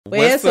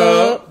What's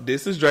up?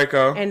 This is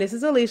Draco. And this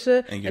is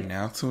Alicia. And you're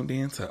now tuned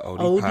in to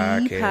OD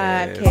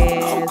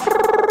Podcast.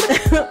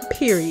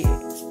 Period.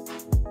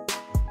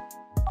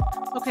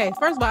 Okay,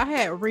 first of all, I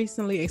had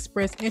recently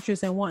expressed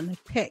interest in wanting a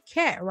pet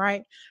cat,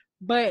 right?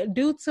 But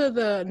due to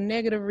the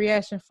negative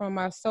reaction from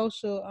my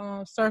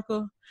social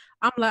circle,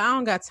 I'm like, I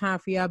don't got time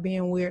for y'all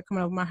being weird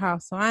coming over my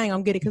house, so I ain't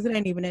gonna get it because it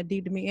ain't even that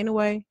deep to me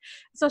anyway.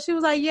 So she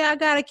was like, yeah, I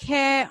got a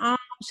cat.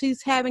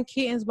 She's having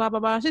kittens, blah, blah,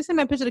 blah. She sent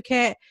me a picture of the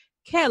cat.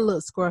 Cat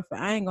looks scruffy.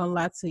 I ain't gonna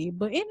lie to you.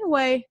 But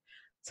anyway,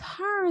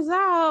 turns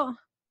out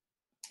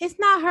it's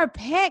not her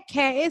pet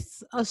cat.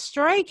 It's a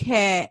stray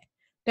cat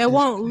that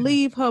won't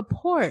leave her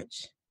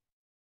porch.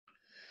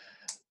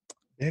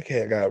 That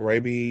cat got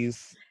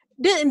rabies.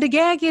 The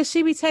gag is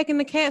she be taking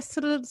the cats to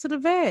the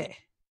vet.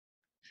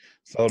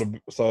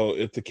 So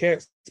if the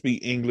cats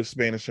speak English,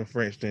 Spanish, and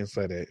French, then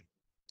say that.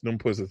 Them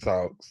pussy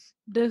talks.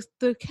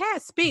 The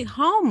cat speak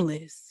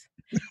homeless.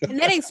 And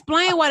that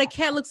explains why the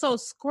cat looks so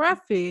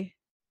scruffy.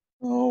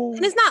 Oh.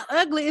 And it's not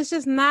ugly. It's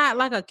just not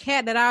like a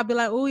cat that I'll be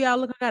like, oh, y'all,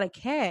 look, I got a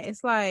cat.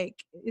 It's like,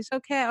 is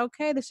your cat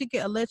okay? Does she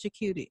get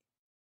electrocuted?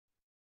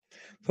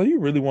 So you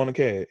really want a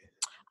cat?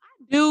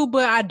 I do,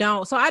 but I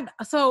don't. So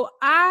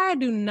I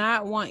do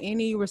not want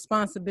any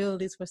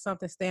responsibilities for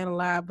something staying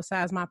alive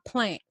besides my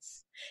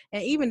plants.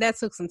 And even that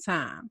took some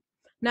time.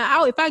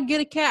 Now, if I get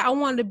a cat, I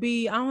want it to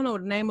be, I don't know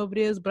what the name of it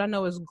is, but I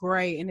know it's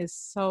gray and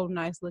it's so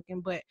nice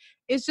looking. But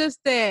it's just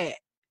that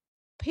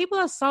people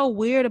are so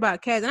weird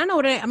about cats. And I know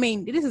that, I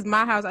mean, this is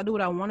my house. I do what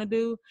I want to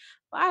do.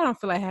 But I don't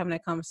feel like having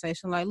that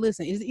conversation. Like,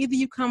 listen, it's either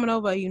you coming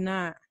over or you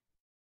not.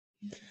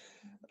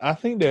 I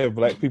think that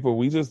black people,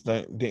 we just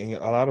didn't,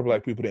 a lot of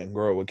black people didn't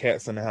grow up with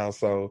cats in the house.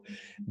 So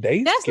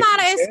that's not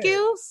an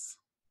excuse.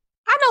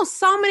 I know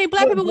so many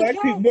black people with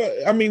cats.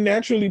 But I mean,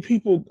 naturally,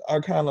 people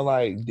are kind of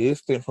like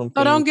distant from things.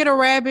 So don't get a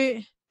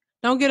rabbit.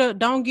 Don't get a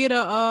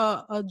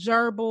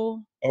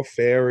gerbil. A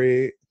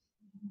ferret.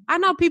 I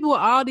know people with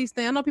all these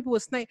things. I know people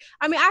with snakes.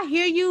 I mean, I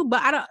hear you, but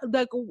I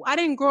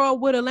didn't grow up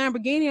with a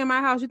Lamborghini in my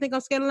house. You think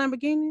I'm scared of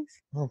Lamborghinis?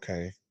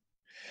 Okay.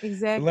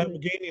 Exactly. The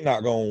Lamborghini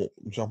not gonna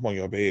jump on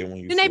your bed when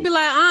you. Then they be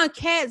like,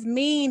 cats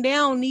mean. They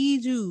don't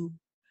need you.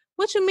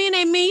 What you mean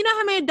they mean? You know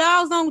how many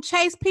dogs don't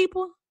chase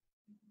people?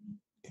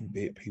 And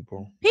bit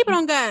people. People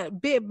don't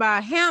got bit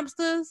by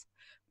hamsters,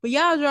 but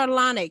y'all draw the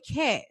line at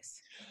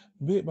cats.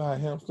 Bit by a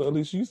hamster? At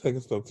least you taking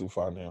stuff too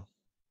far now.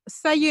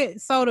 So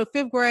the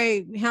 5th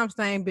grade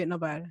hamster ain't bit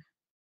nobody.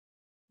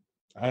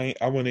 I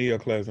went in your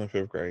class in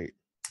 5th grade.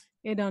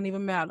 It don't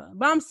even matter.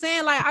 But I'm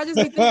saying, like, I just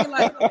be thinking,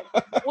 like,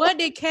 what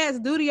did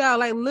cats do to y'all?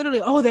 Like, literally,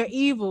 they're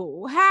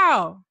evil.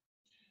 How?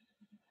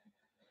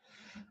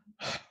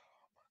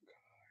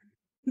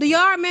 The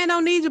yard man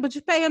don't need you, but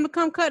you pay him to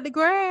come cut the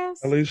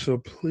grass. Alicia,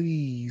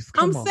 please.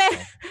 Come on.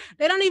 Saying,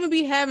 they don't even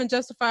be having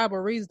justifiable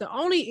reasons. The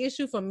only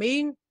issue for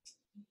me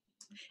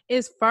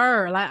is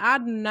fur. Like, I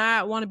do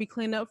not want to be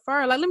cleaning up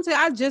fur. Like, let me tell you,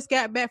 I just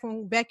got back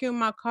from vacuuming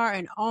my car,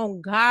 and oh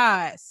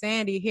God,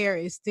 sandy hair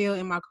is still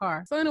in my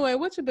car. So anyway,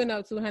 what you been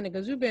up to, honey?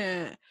 Because you've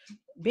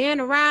been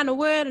around the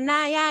world and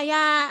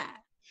yeah.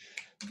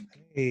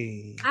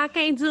 Hey. I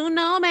can't do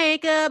no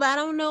makeup. I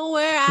don't know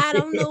where. I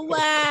don't know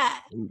why.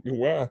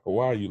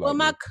 Why are you like what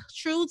my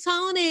true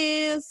tone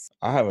is?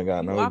 I haven't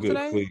got no good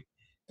today? sleep.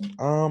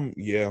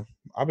 Yeah,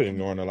 I've been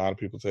ignoring a lot of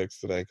people's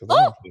texts today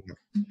because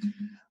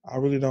I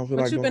really don't feel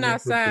like. But you've been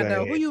outside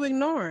though. Who you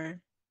ignoring?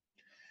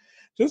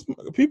 Just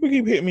people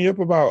keep hitting me up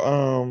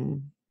about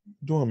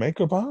doing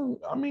makeup.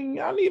 I mean,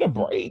 I need a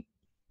break.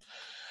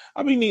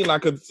 I be needing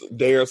like a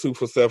day or two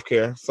for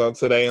self-care. So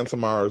today and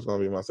tomorrow is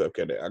gonna be my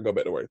self-care day. I go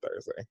back to work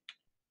Thursday.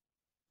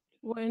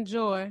 Well,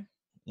 enjoy.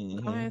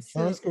 Mm-hmm. Go ahead,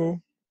 That's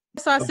cool.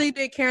 So I see you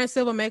did Karen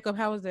Silver makeup.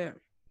 How was that?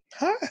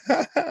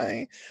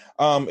 Hi.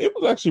 It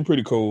was actually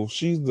pretty cool.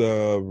 She's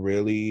a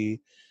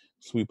really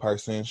sweet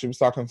person. She was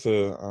talking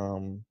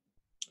to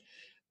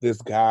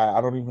this guy. I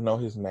don't even know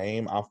his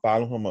name. I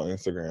follow him on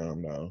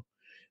Instagram though.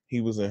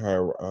 He was in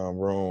her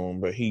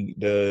room, but he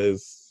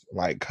does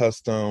like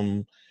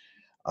custom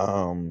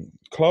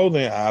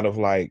clothing out of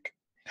like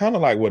kind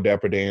of like what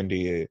Dapper Dan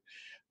did,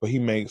 but he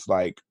makes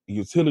like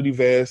utility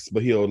vests,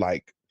 but he'll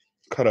like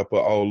cut up an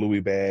old Louis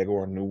bag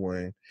or a new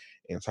one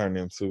and turn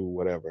it into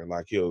whatever.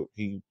 Like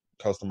he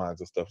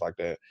customizes stuff like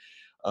that.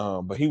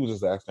 But he was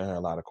just asking her a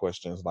lot of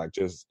questions, like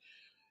just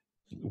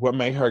what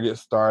made her get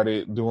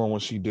started doing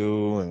what she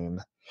do,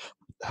 and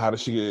how did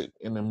she get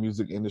in the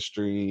music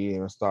industry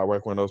and start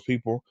working with those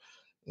people.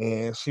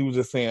 And she was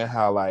just saying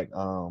how like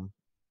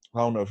I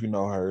don't know if you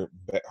know her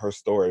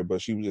story,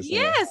 but she was just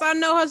saying, yes, I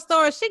know her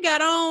story. She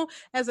got on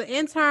as an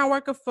intern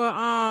working for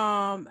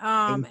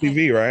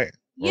MTV, right?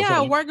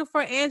 Yeah, working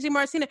for Angie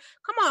Martinez.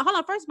 Come on, hold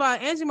on. First of all,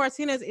 Angie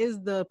Martinez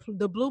is the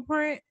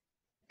blueprint.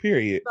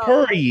 Period. So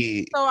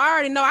I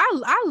already know.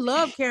 I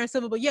love Karen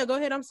Silver, but yeah, go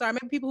ahead. I'm sorry.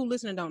 Maybe people who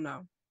listen don't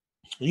know.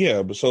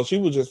 Yeah, but so she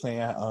was just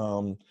saying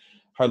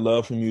her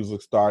love for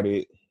music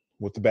started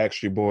with the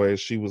Backstreet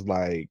Boys. She was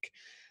like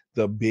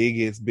the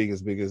biggest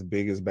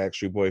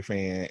Backstreet Boy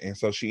fan. And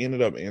so she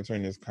ended up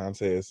entering this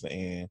contest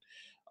and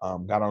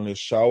got on this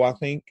show. I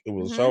think it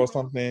was a show or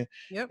something,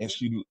 and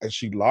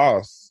she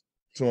lost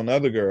to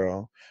another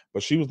girl.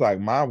 But she was like,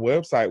 my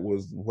website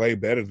was way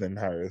better than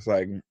hers.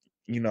 Like,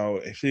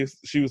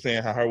 she was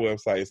saying how her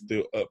website is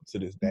still up to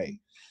this day.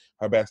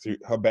 Her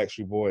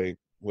Backstreet Boy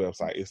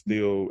website is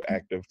still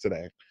active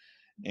today,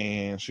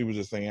 and she was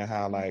just saying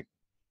how, like,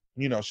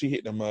 she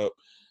hit them up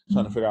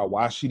trying to figure out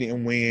why she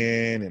didn't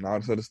win and all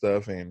this other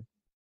stuff, and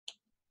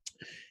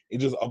it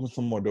just opened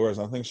some more doors.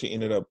 I think she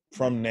ended up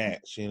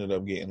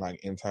getting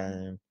like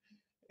intern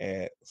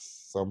at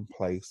some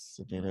place,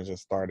 and then it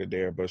just started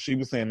there. But she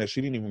was saying that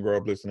she didn't even grow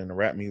up listening to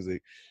rap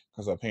music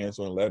because her parents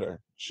wouldn't let her.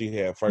 She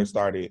had first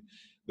started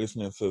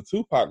listening to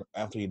Tupac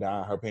after he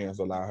died. Her parents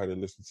allowed her to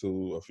listen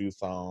to a few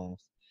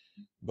songs,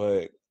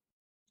 but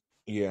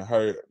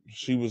yeah,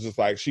 she was just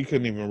like, she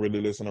couldn't even really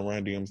listen to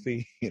Run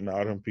DMC and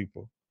all them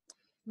people.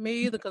 Me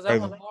either, because I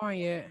wasn't born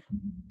yet.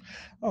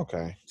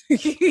 Okay. I'm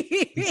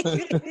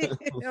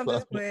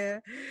just playing.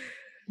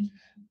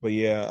 But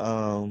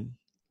yeah,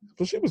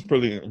 but she was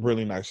really,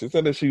 really nice. She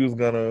said that she was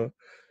gonna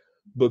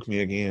book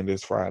me again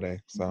this Friday,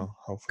 so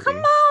hopefully.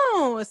 Come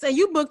on, so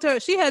you booked her.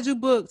 She had you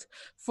booked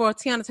for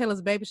Tiana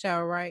Taylor's baby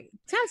shower, right?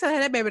 Tiana Taylor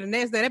had that baby the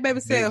next day. That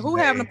baby said, "Who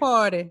having a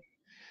party?"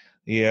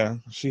 Yeah,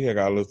 she had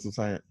got a little too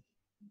tired.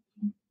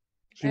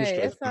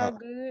 Hey, it's all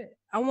good.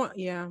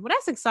 Well,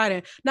 that's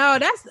exciting. No,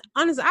 that's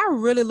honest. I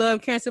really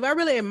love Karen Civil. I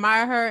really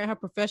admire her and her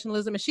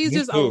professionalism, and she's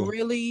just a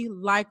really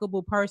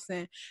likable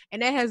person.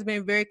 And that has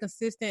been very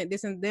consistent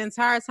the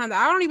entire time.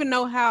 I don't even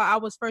know how I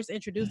was first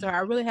introduced to her. I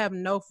really have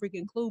no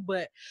freaking clue,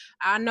 but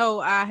I know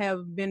I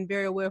have been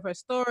very aware of her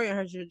story and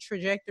her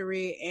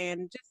trajectory,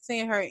 and just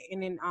seeing her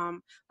in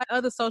like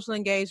other social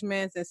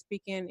engagements and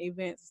speaking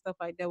events and stuff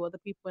like that with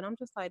other people. And I'm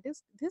just like,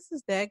 this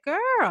is that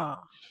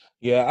girl.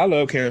 Yeah, I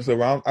love Karen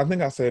Civil. I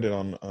think I said it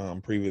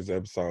on previous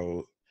episode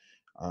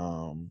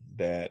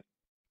that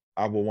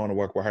I would want to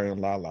work with her and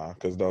Lala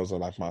because those are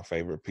like my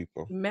favorite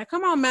people.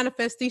 Come on,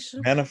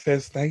 Manifestation.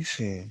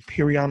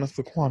 Periana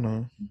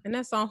Sequana. And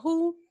that's on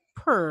who?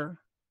 Per.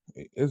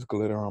 It's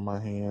glitter on my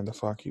hand.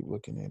 That's why I keep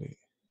looking at it.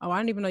 Oh, I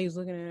didn't even know you was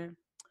looking at it.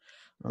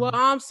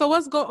 Well, so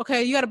let's go.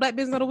 Okay, you got a Black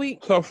Business of the Week?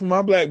 So for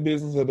my Black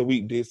Business of the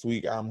Week this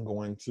week, I'm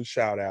going to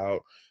shout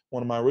out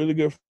one of my really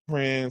good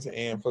friends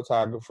and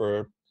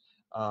photographer.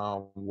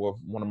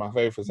 One of my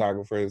favorite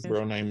photographers. His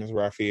real name is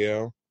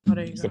Raphael.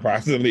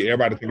 Surprisingly,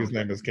 everybody thinks his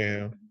name is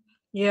Cam.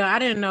 Yeah, I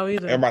didn't know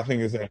either. Everybody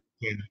thinks it's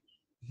Cam.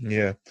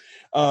 Yeah.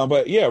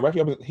 But yeah,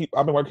 Raphael,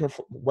 I've been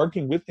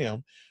working with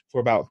him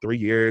for about 3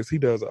 years. He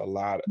does a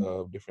lot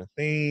of different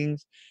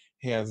things.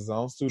 He has his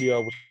own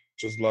studio, which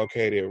is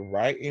located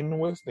right in the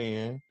West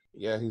End.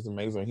 Yeah, he's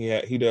amazing.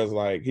 He does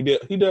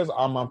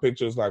all my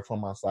pictures like from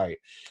my site.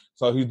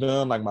 So he's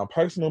done like my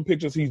personal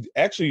pictures. He's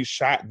actually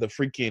shot the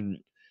freaking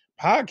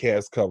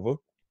podcast cover.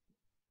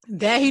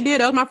 That he did.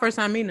 That was my first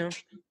time meeting him.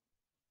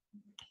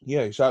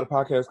 Yeah, he shot a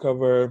podcast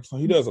cover. So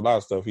he does a lot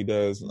of stuff. He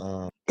does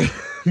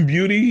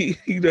beauty.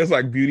 He does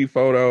like beauty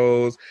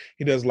photos.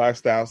 He does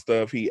lifestyle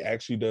stuff. He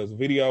actually does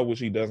video, which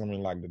he doesn't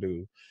really like to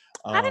do.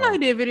 I didn't know he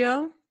did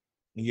video.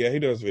 Yeah, he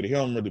does video. He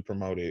don't really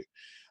promote it.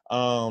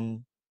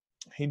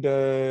 He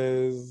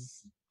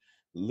does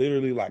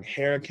literally like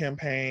hair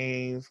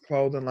campaigns,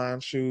 clothing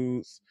line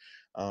shoots.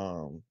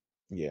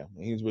 Yeah,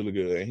 he's really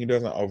good. And he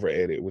doesn't over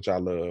edit, which I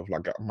love.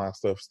 Like my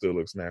stuff still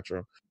looks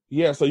natural.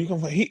 Yeah, so you can.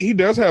 He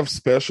does have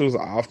specials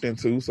often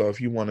too. So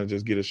if you want to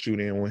just get a shoot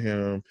in with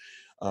him,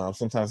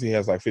 sometimes he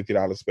has like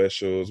 $50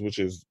 specials, which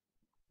is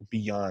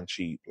beyond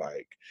cheap.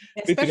 Like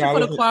especially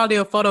for the quality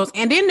of photos.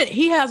 And then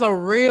he has a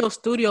real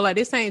studio. Like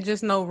this ain't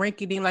just no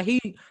rinky dink. Like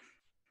he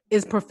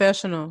is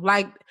professional.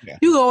 Like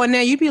you go in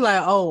there, you be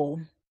like,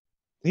 oh.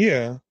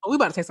 Yeah. We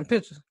about to take some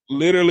pictures.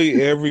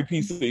 Literally every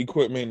piece of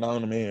equipment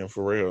known to man,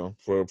 for real.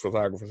 For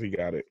photographers, he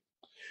got it.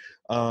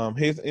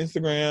 His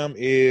Instagram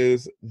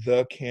is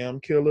the Cam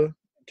Killer,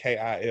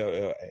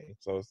 Killa.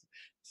 So it's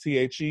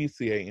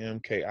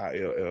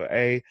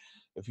CHECAMKILLA.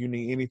 If you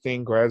need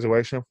anything,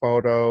 graduation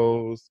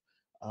photos,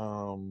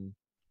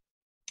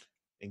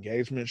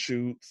 engagement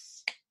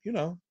shoots,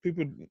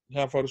 people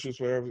have photo shoots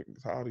for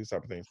all these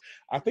type of things.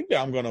 I think that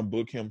I'm gonna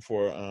book him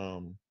for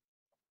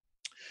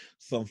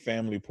some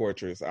family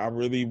portraits. I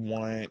really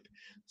want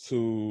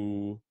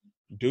to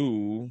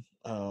do.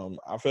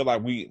 I feel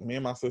like me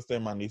and my sister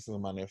and my nieces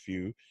and my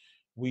nephew,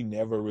 we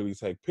never really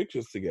take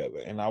pictures together,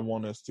 and I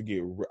want us to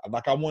get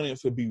I want it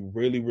to be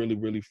really, really,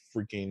 really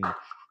freaking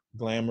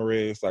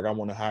glamorous. Like I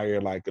want to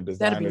hire like a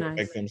designer to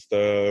make them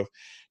stuff,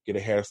 get a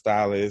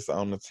hairstylist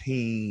on the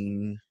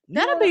team.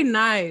 That'll be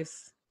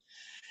nice.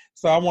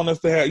 So I want us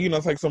to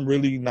have, take some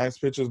really nice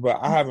pictures, but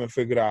I haven't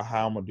figured out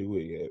how I'm gonna do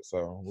it yet.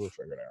 So we'll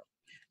figure it out.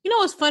 You know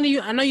what's funny?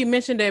 I know you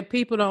mentioned that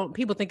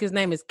people think his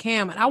name is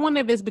Cam. I wonder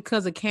if it's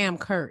because of Cam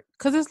Kurt.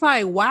 Because it's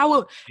like, why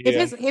would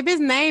if his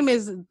name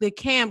is the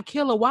Cam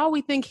Killer, why would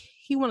we think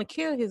he want to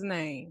kill his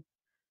name?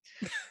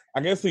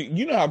 I guess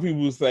you know how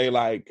people say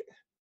like,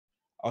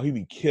 oh, he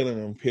be killing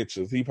them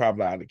pictures. He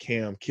probably like the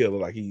Cam Killer,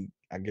 like he,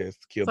 I guess,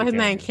 killed. So his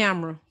name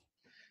Camera.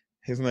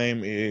 His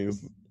name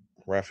is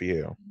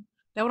Raphael.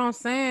 That's what I'm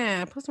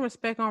saying. Put some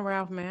respect on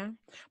Ralph, man.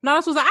 No,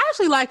 this was I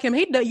actually like him.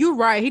 You're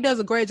right. He does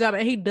a great job,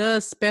 and he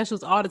does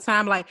specials all the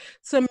time. Like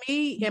to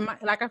me,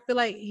 like I feel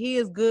like he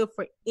is good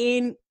for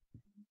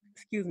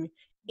excuse me,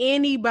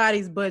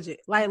 anybody's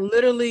budget. Like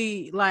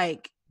literally,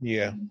 like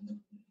Yeah.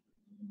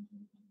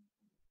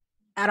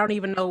 I don't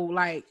even know.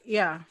 Like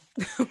yeah.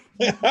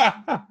 But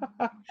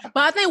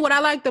I think what I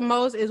like the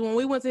most is when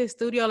we went to his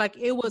studio, like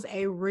it was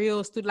a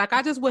real studio. Like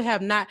I just would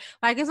have not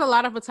like it's a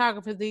lot of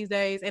photographers these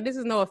days, and this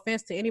is no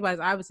offense to anybody.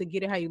 It's obviously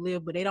get it how you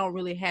live, but they don't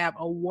really have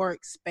a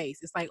workspace.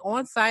 It's like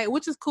on site,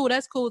 which is cool.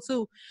 That's cool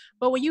too.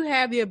 But when you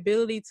have the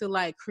ability to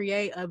like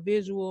create a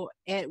visual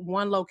at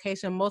one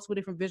location, multiple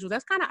different visuals,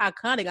 that's kind of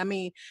iconic. I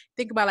mean,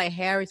 think about like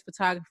Harry's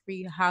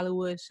photography,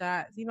 Hollywood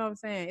shots. You know what I'm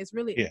saying? It's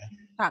really Yeah.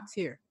 top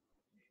tier.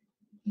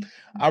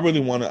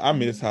 I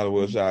miss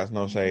Hollywood shots,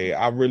 no shade.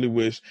 I really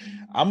wish,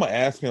 I'm going to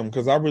ask him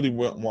because I really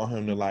want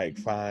him to like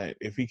find,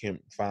 if he can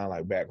find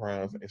like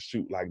backgrounds and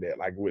shoot like that,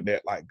 like with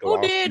that like Who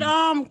glossy.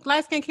 did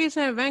Light Skin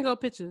Kitchen and Van Gogh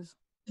pictures?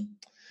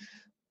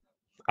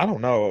 I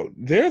don't know.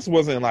 Theirs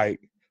wasn't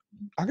like,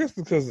 I guess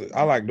because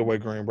I like the way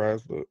Green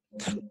Brides look.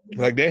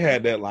 Like they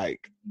had that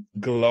like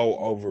glow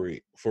over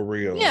it for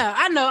real. Yeah,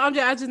 I know.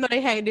 I just know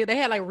they had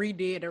like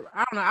redid.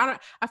 I don't know.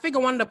 I figure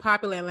one of the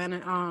popular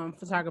Atlanta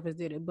photographers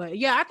did it. But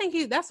yeah, I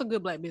think that's a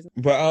good black business.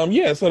 But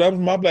yeah, so that was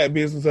my black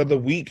business of the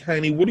week,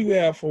 honey. What do you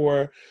have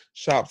for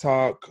Shop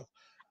Talk?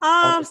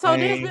 So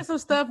there's been some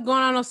stuff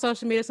going on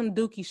social media, some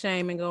dookie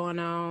shaming going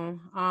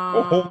on.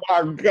 Oh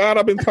my God,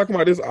 I've been talking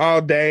about this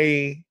all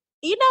day.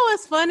 You know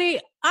what's funny?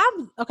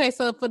 Okay,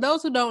 so for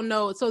those who don't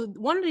know, so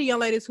one of the young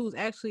ladies who's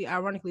actually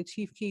ironically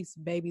Chief Keef's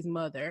baby's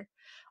mother,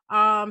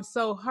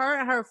 so her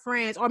and her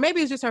friends, or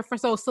maybe it's just her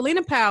friend, so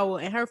Selena Powell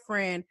and her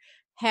friend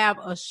have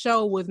a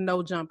show with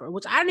No Jumper,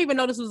 which I didn't even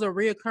know this was a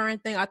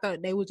reoccurring thing. I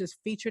thought they were just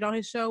featured on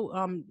his show,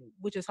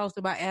 which is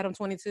hosted by Adam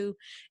 22.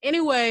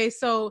 Anyway,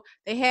 so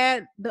they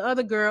had the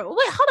other girl.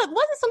 Wait, hold up.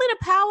 Wasn't Selena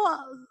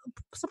Powell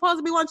supposed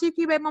to be one of Chief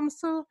Keef baby mamas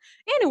too?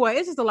 Anyway,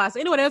 it's just a lot. So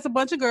anyway, there's a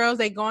bunch of girls.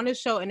 They go on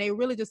this show and they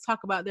really just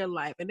talk about their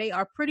life. And they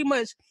are pretty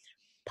much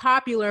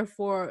popular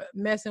for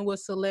messing with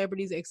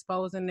celebrities,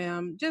 exposing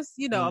them, just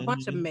a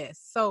bunch of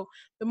mess. So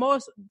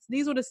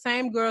these were the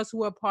same girls who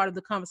were part of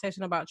the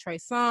conversation about Trey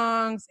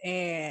Songz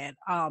and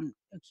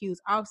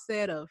accused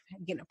Offset of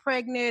getting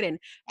pregnant and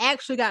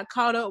actually got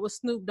caught up with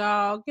Snoop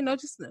Dogg.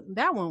 Just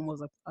that one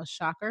was a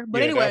shocker.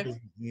 But anyway,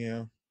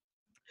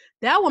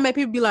 that one made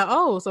people be like,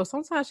 oh, so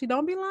sometimes she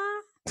don't be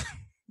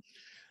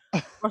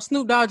lying. Or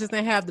Snoop Dogg just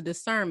didn't have the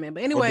discernment.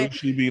 But anyway,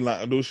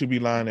 do she be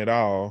lying at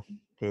all?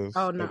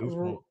 Oh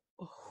no.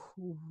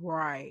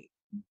 Right.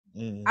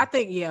 I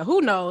think, who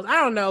knows?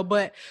 I don't know.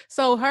 But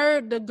so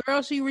the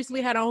girl she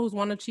recently had on, who's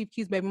one of Chief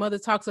Keef's baby mother,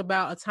 talks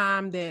about a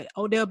time that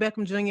Odell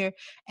Beckham Jr.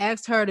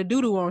 asked her to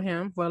doo-doo on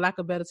him, for lack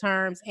of better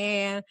terms.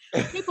 And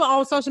people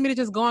on social media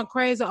just going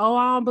crazy. Oh,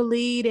 I don't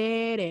believe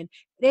it. And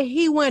that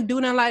he wouldn't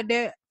do nothing like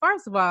that.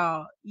 First of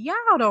all, y'all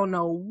don't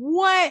know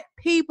what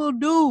people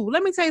do.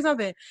 Let me tell you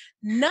something.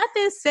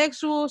 Nothing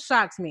sexual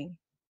shocks me.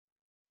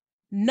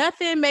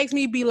 Nothing makes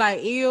me be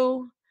like,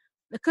 ew.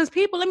 Because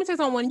people, let me tell you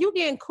something, when you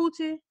getting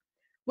coochie,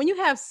 when you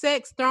have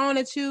sex thrown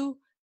at you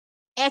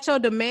at your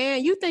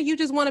demand, you think you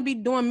just want to be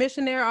doing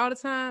missionary all the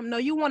time? No,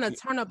 you want to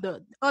turn up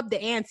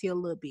the ante a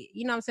little bit.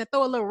 You know what I'm saying?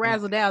 Throw a little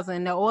razzle dazzle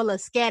in there, or a little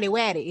scatty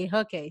waddy in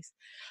her case.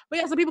 But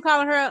yeah, some people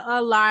calling her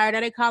a liar,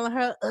 they calling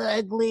her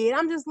ugly. And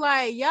I'm just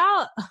like,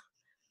 y'all,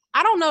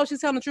 I don't know if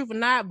she's telling the truth or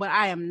not, but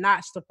I am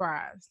not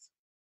surprised.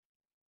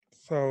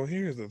 So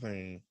here's the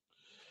thing.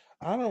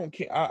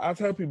 I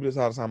tell people this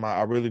all the time.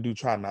 I really do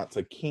try not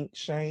to kink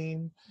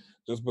shame,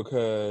 just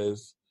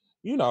because,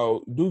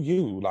 do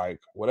you,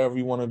 like, whatever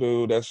you want to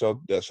do, that's your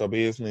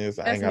business.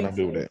 I ain't got to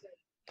do that.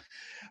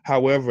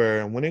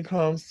 However, when it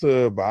comes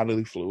to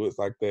bodily fluids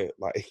like that,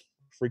 like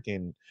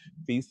freaking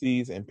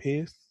feces and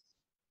piss,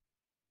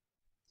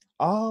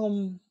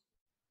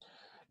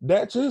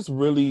 that just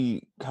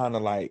really kind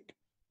of like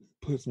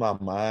puts my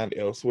mind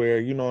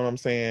elsewhere, you know what I'm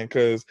saying?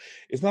 Because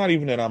it's not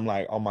even that I'm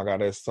like, oh my God,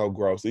 that's so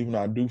gross, even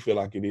though I do feel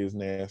like it is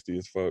nasty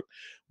as fuck.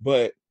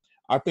 But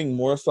I think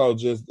more so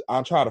just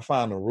I try to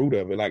find the root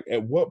of it. Like,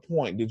 at what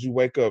point did you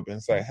wake up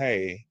and say,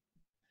 hey,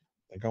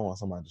 I want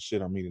somebody to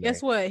shit on me today?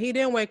 Guess what? He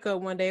didn't wake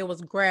up one day. It was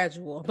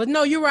gradual. But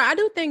no, you're right. I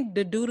do think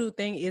the doo-doo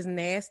thing is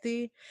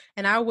nasty,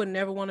 and I would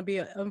never want to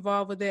be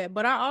involved with that.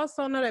 But I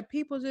also know that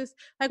people just,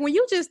 like, when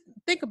you just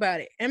think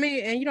about it, I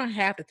mean, and you don't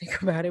have to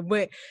think about it,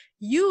 but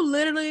you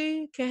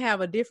literally can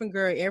have a different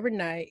girl every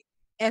night.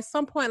 At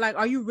some point, like,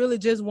 are you really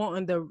just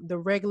wanting the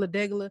regular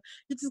degular?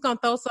 You're just going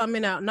to throw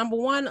something out. Number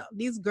one,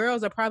 these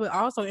girls are probably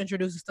also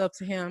introducing stuff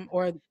to him,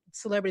 or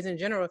celebrities in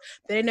general,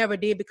 they never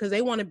did, because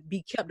they want to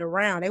be kept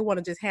around. They want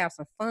to just have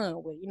some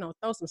fun with,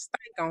 throw some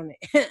stank on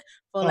it,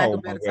 for lack of a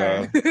better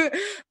term.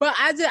 But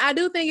I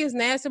do think it's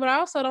nasty, but I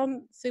also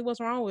don't see what's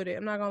wrong with it.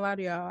 I'm not gonna lie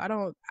to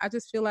y'all. I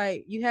just feel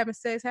like you having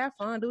sex, have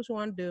fun, do what you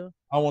want to do.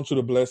 I want you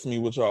to bless me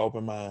with your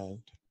open mind.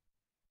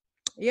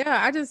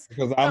 Yeah,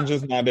 because I'm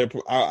just not that.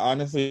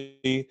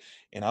 Honestly,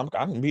 and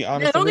I can be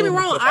honest. Yeah, don't get me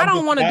wrong. I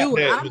don't want to do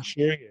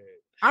it.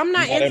 I'm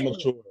not that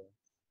mature.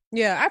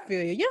 Yeah, I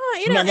feel you. Yeah,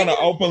 I'm not gonna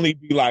openly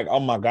be like, oh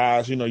my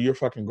gosh, you're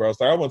fucking gross.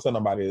 Like, I won't tell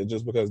nobody that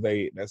just because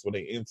that's what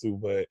they into,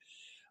 but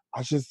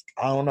I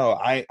don't know.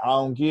 I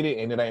don't get it,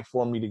 and it ain't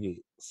for me to get.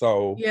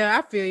 So yeah,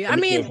 I feel you. let I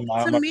me mean, just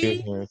mind my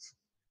business.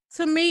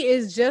 to me,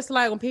 it's just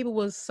like when people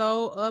was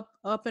so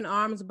up in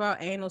arms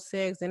about anal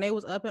sex, and they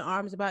was up in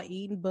arms about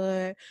eating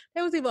bud.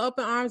 They was even up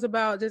in arms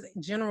about just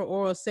general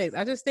oral sex.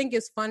 I just think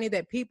it's funny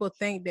that people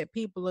think that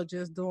people are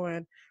just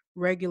doing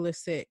regular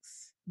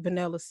sex,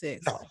 vanilla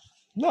sex.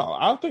 No,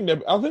 I think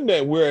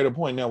that we're at a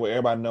point now where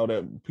everybody know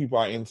that people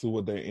are into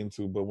what they're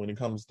into, but when it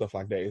comes to stuff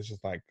like that, it's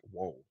just like,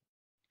 whoa.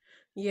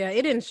 Yeah,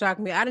 it didn't shock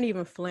me. I didn't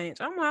even flinch.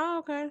 I'm like, oh,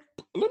 okay.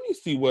 Let me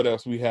see what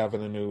else we have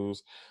in the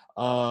news.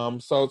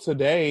 So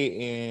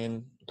today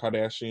in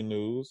Kardashian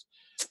news,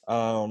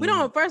 We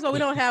don't. First of all, we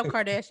don't have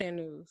Kardashian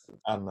news.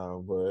 I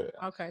know, but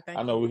Okay, I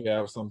thank know you. we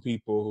have some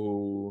people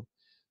who,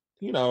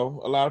 a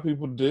lot of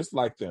people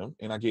dislike them,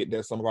 and I get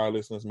that some of our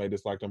listeners may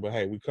dislike them, but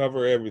hey, we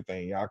cover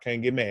everything. Y'all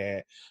can't get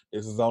mad.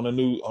 This is on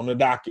the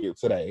docket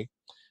today.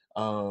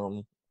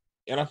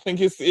 And I think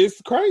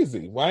it's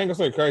crazy. Well, I ain't gonna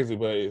say crazy,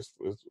 but it's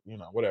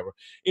whatever.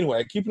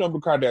 Anyway, Keeping Up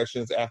with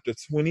Kardashians after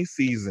 20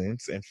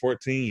 seasons and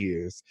 14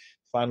 years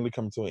finally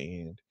come to an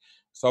end.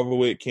 It's over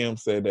with. Kim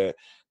said that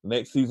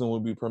next season will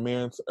be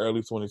premiering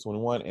early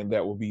 2021, and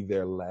that will be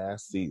their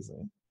last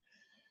season.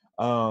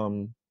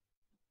 I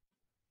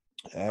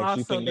actually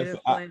Also think did it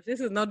flinch. This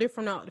is no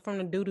different from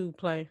the doo-doo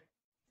play.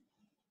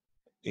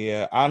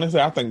 yeah,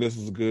 honestly, I think this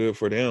is good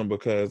for them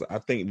because I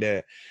think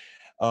that,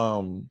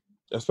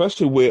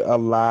 especially with a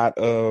lot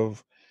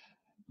of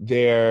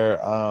their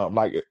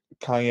like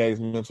Kanye's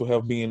mental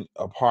health being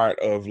a part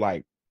of,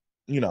 like,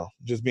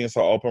 just being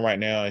so open right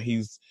now, and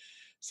he's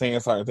saying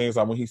certain things,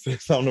 like when he said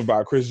something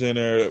about Kris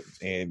Jenner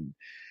and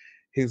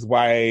his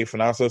wife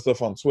and all sorts of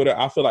stuff on Twitter.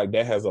 I feel like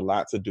that has a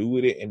lot to do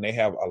with it, and they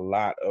have a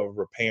lot of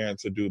repairing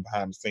to do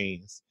behind the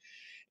scenes.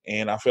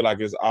 And I feel like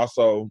it's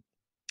also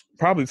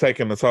probably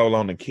taking a toll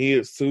on the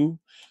kids too,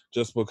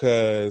 just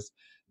because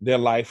their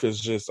life is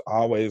just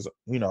always,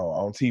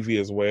 on TV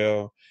as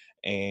well.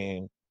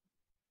 And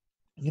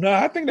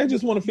I think they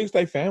just want to fix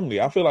their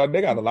family. I feel like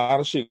they got a lot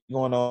of shit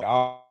going on.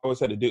 I always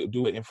had to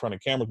do it in front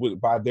of cameras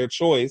by their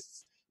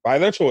choice. By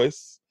their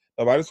choice.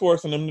 Nobody's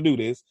forcing them to do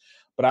this.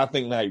 But I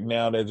think like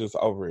now they're just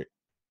over it,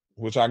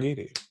 which I get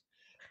it. I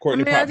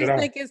Courtney mean, I popped it just off.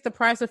 think it's the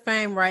price of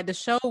fame, right? The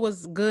show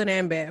was good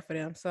and bad for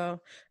them. So,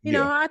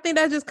 Yeah. I think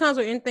that just comes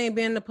with anything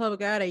being in the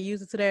public eye. They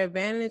use it to their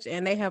advantage,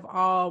 and they have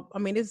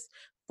it's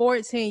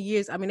 14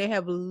 years. I mean, they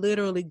have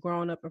literally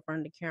grown up in front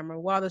of the camera.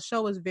 While the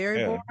show is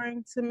very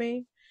boring to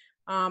me,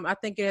 I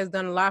think it has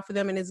done a lot for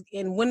them.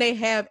 And when they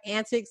have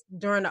antics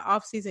during the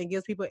off season, it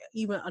gives people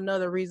even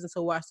another reason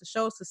to watch the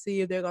shows to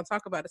see if they're going to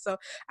talk about it. So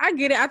I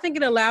get it. I think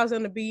it allows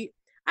them to be.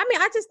 I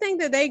mean, I just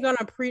think that they're gonna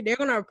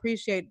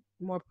appreciate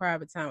more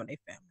private time with their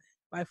family.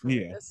 Like for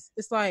real.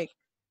 It's like,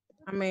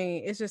 I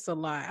mean, it's just a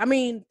lot. I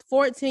mean,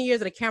 14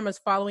 years of the cameras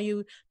following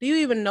you. Do you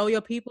even know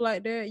your people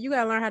like that? You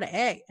gotta learn how to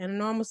act in a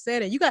normal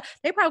setting.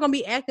 They probably gonna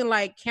be acting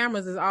like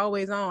cameras is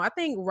always on. I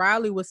think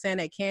Riley was saying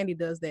that Candy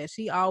does that.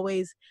 She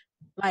always,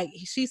 like,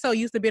 she's so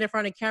used to being in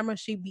front of the camera,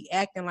 she be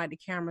acting like the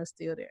camera's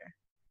still there.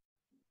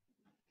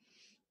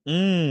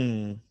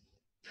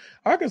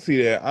 I can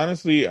see that.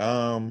 Honestly,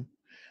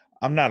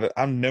 I've never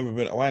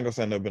been, well, I ain't gonna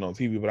say I've never been on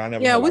TV, but I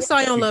never Yeah, had, we like, saw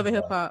you on Love and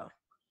Hip Hop.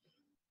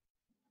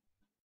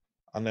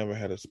 I never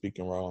had a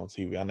speaking role on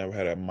TV. I never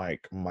had a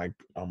mic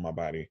on my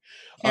body.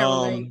 Can't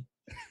relate.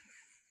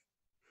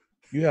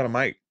 You had a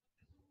mic?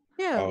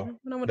 Yeah, Oh,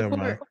 when I'm with never the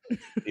mind. court.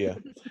 Yeah.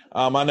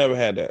 I never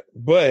had that.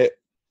 But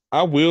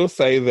I will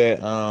say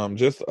that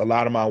just a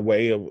lot of my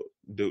way of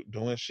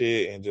doing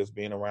shit and just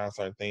being around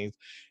certain things,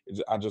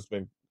 I've just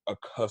been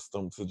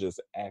accustomed to just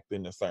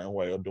acting a certain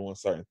way or doing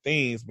certain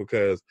things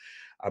because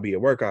I be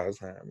at work all the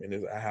time,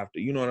 and I have to,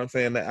 you know what I'm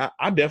saying?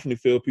 I definitely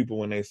feel people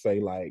when they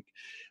say, like,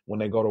 when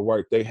they go to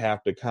work, they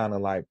have to kind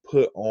of like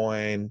put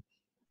on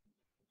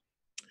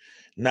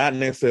not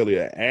necessarily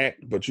an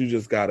act, but you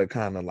just got to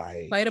kind of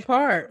like play the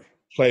part.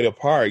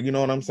 You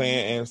know what I'm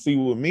saying? And see,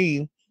 with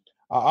me,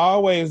 I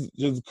always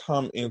just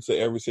come into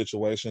every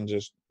situation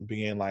just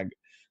being like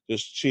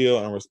just chill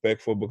and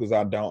respectful, because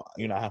I don't,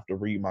 I have to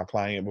read my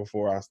client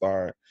before I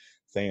start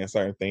saying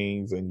certain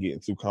things and getting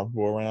too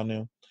comfortable around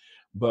them.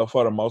 But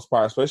for the most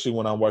part, especially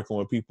when I'm working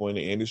with people in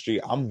the industry,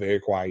 I'm very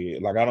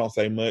quiet. Like, I don't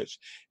say much.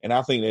 And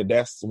I think that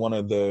that's one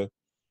of the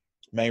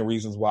main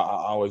reasons why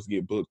I always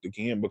get booked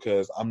again,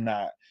 because I'm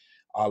not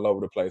all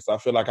over the place. I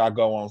feel like I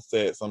go on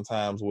set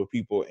sometimes with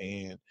people,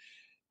 and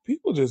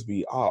people just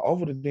be all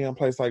over the damn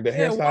place. Like, the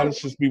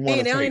hairstylists just be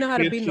wanting they to don't even take know how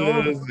to be pictures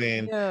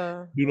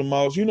normal. and do the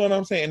most. You know what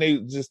I'm saying? And they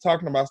just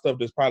talking about stuff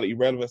that's probably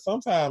irrelevant.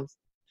 Sometimes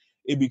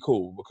it'd be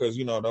cool because,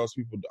 those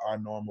people are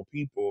normal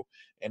people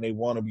and they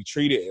want to be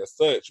treated as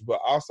such. But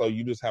also,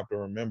 you just have to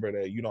remember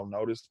that you don't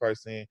know this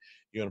person.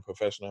 You're in a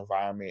professional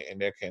environment,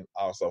 and that can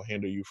also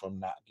hinder you from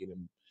not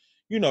getting,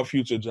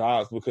 future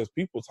jobs, because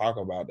people talk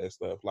about that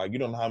stuff. Like, you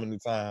don't know how many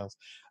times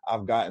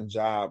I've gotten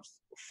jobs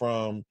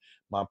from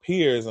my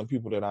peers and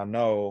people that I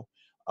know,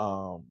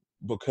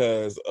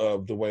 because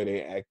of the way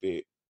they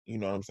acted you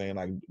know what I'm saying,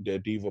 like their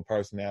diva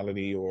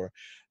personality or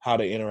how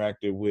they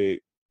interacted with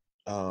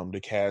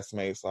the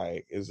castmates,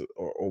 like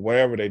or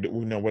whatever they do,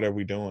 whatever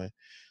we doing.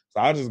 So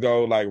I just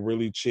go like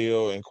really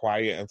chill and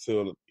quiet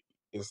until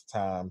it's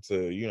time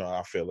to,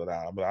 I feel it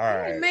out. But all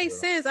Yeah, it right, makes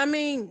well, sense. I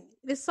mean,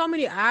 there's so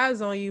many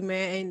eyes on you,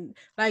 man. And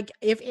like,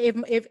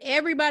 if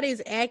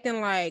everybody's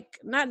acting like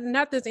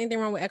not there's anything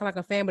wrong with acting like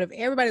a fan, but if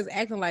everybody's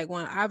acting like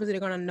one, obviously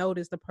they're gonna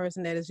notice the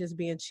person that is just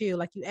being chill,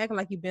 like you acting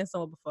like you've been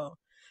somewhere before.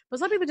 But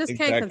some people just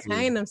can't exactly.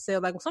 contain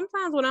themselves. Like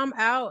sometimes when I'm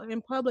out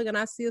in public and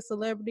I see a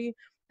celebrity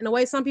and the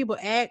way some people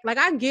act, like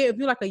I get if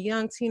you're like a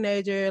young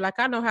teenager, like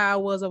I know how I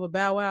was over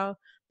Bow Wow,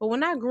 but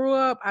when I grew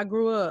up, I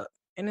grew up.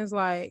 And it's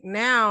like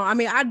now, I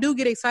mean, I do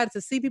get excited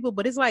to see people,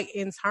 but it's like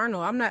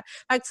internal. I'm not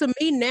like to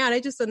me now, they're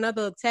just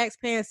another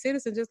tax-paying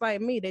citizen, just like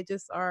me. They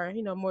just are,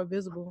 more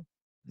visible.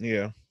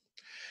 Yeah,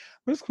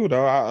 but it's cool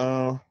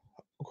though.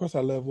 Of course, I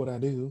love what I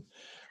do,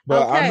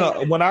 but I Okay.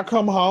 know when I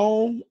come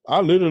home, I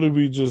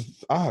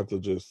have to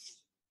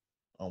just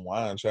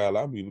unwind, child.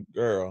 I'll be the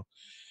girl.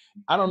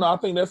 I don't know. I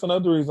think that's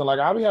another reason. Like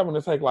I'll be having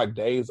to take like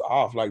days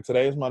off. Like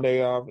today's my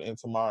day off and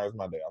tomorrow's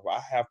my day off. I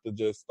have to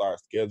just start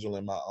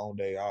scheduling my own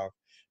days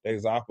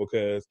off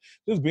because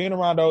just being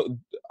around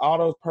all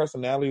those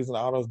personalities and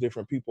all those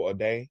different people a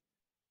day.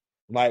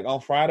 Like on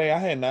Friday, I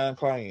had 9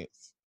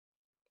 clients,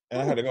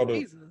 and I had Oh, to go to.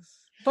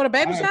 Jesus. For the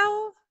baby I had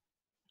shower?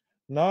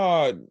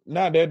 no,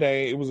 not that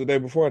day. It was the day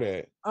before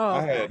that. Oh,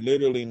 I okay. had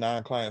literally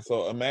 9 clients.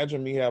 So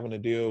imagine me having to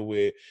deal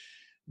with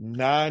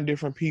 9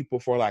 different people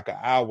for like an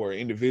hour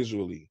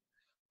individually.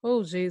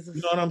 Oh, You know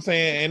Jesus. what I'm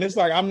saying? And it's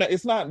like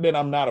it's not that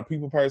I'm not a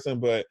people person,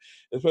 but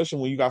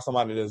especially when you got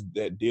somebody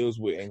that deals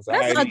with But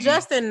that's anxiety.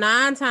 adjusting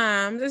 9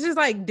 times. It's just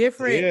like Yeah,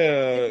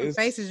 different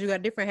faces you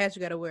got, different hats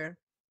you got to wear.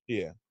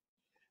 yeah.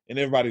 And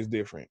everybody's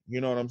different.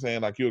 You know what I'm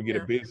saying? Like you'll get a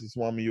Yeah.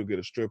 businesswoman, you'll get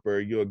a stripper,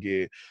 you'll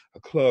get a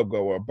club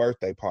goer, a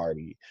birthday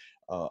party,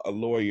 a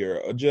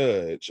lawyer, a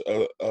judge,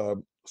 a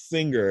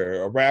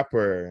singer, a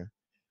rapper,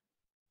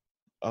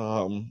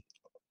 um,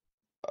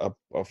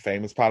 a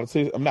famous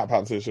politician. I'm not a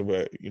politician,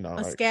 but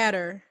A like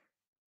scatter.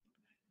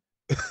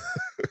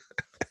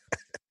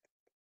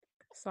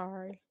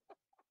 Sorry.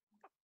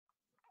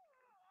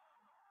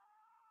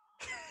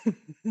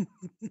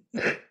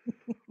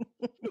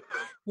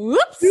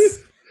 Whoops.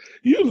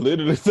 you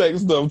literally take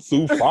stuff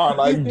too far.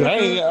 Like,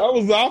 dang, I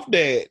was off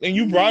that, and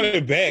you brought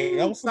it back.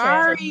 I'm so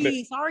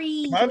sorry.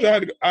 Sorry. Mind you,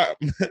 I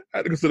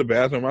had to go to the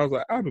bathroom. I was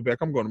like, I'll be back.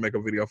 I'm going to make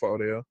a video for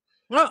Odell.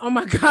 Oh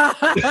my God.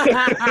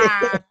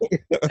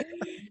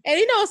 And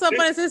you know what's so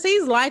funny? Since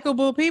he's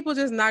likable, people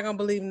just not gonna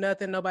believe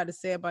nothing nobody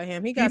said about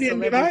him. He He got didn't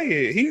celebrity. deny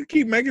it. He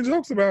keep making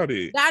jokes about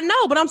it. I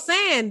know, but I'm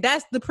saying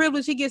that's the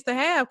privilege he gets to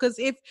have. Because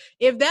if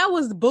that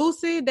was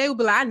Boosie, they would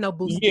be like, I know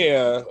Boosie.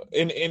 Yeah,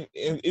 and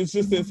it's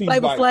just since he's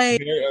Flavor like Flav.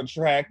 very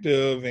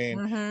attractive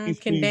and he's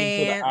Can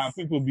pleasing to the eye, dance.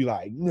 people be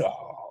like, no.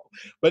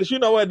 But you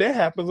know what? That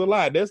happens a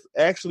lot. That's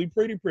actually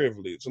pretty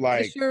privileged. It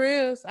Like, sure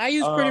is. I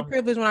use pretty um,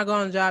 privilege when I go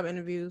on job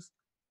interviews.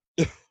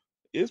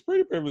 it's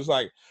pretty privileged.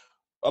 Like,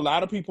 a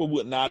lot of people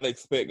would not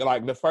expect.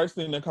 Like, the first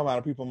thing that come out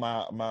of people's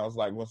mouths,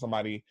 like when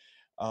somebody,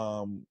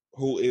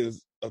 who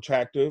is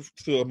attractive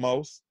to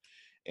most,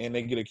 and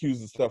they get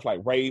accused of stuff like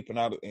rape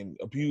and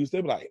abuse,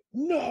 they be like,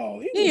 "No,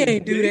 He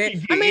ain't do he that.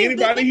 can I get mean,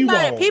 anybody think he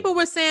about it. wants." People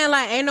were saying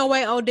like, ain't no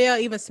way Odell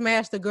even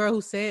smashed the girl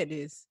who said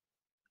this.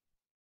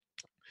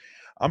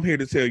 I'm here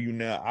to tell you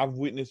now, I've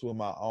witnessed with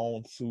my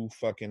own 2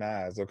 fucking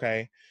eyes,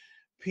 okay?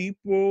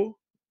 People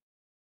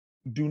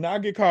do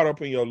not get caught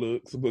up in your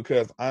looks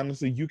because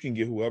honestly, you can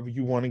get whoever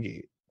you want to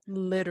get.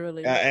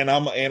 Literally. And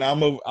I'm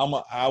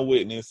a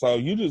eyewitness. So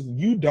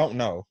you don't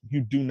know.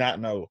 You do not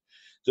know.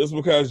 Just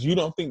because you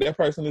don't think that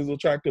person is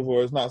attractive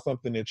or it's not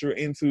something that you're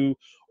into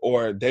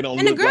or they don't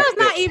And the look like girl's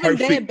that not even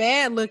that perfect.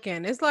 bad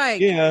looking. It's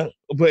like, Yeah,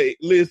 but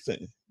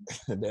listen,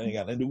 that ain't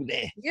got nothing to do with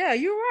that. yeah,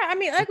 you're right. I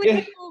mean, ugly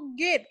Yeah. people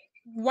get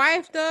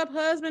wifed up,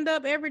 husband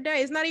up every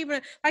day. It's not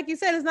even like you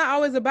said. It's not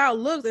always about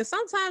looks. And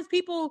sometimes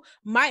people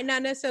might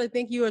not necessarily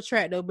think you're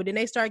attractive, but then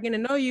they start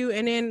getting to know you,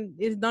 and then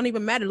it don't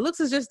even matter. Looks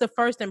is just the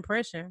first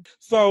impression.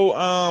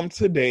 So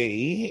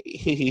today,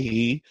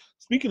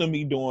 speaking of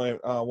me doing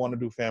want to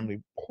do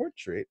family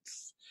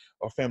portraits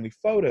or family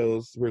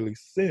photos really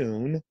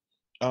soon,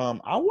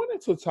 I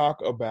wanted to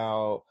talk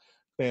about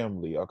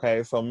family.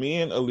 Okay, so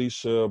me and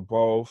Alicia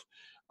both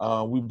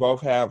we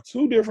both have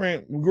 2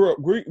 different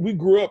we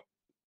grew up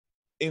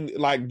in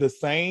like the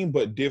same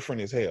but different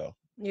as hell.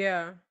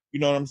 Yeah, You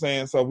know what I'm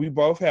saying? So we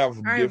both have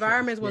our different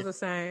environments was the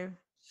same,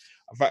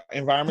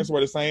 environments were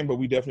the same, but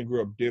we definitely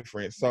grew up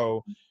different.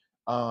 So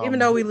even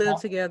though we lived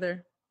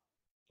together.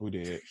 we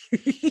did.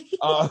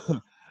 Uh,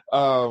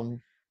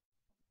 um,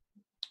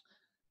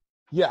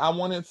 yeah, I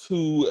wanted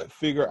to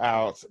figure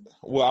out.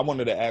 Well, I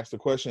wanted to ask the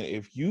question: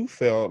 if you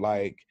felt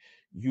like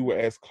you were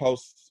as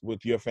close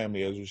with your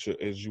family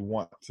as you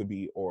want to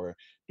be, or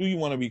do you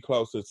want to be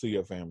closer to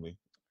your family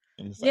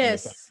And the same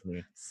Yes. for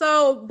me.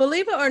 So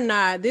believe it or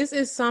not, this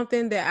is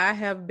something that I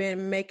have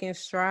been making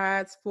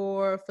strides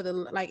for the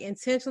like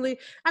intentionally.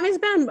 I mean,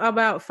 it's been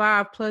about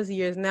 5+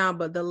 years now,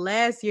 but the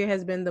last year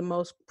has been the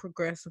most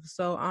progressive.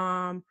 So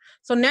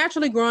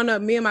naturally growing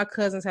up, me and my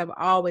cousins have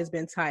always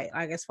been tight,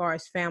 like as far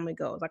as family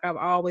goes. Like I've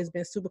always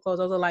been super close.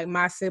 Those are like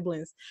my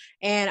siblings.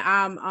 And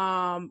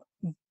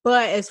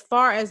but as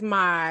far as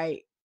my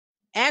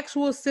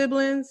actual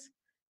siblings,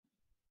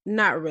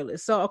 not really.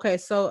 So okay,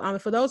 so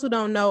for those who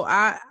don't know,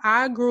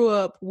 I grew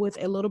up with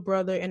a little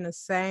brother in the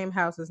same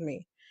house as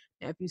me.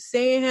 Now, if you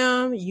see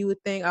him, you would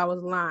think I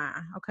was lying.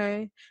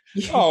 Okay.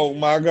 Oh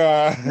my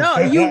God. No,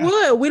 you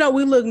would.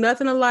 We look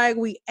nothing alike.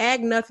 We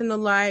act nothing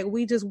alike.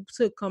 We just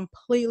took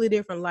completely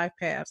different life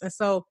paths. And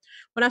so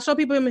when I show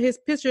people him his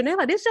picture, and they're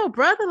like, "This your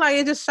brother?" Like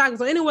it just shocks.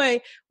 So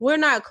anyway, we're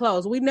not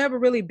close. We never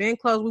really been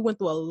close. We went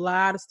through a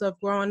lot of stuff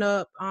growing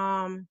up.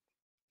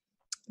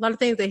 A lot of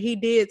things that he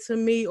did to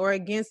me or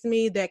against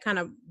me that kind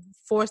of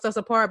forced us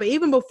apart. But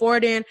even before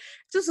then,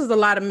 just was a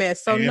lot of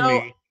mess. So And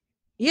no, me.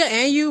 yeah,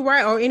 and you,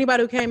 right, or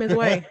anybody who came his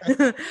way.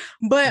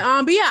 But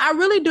yeah, I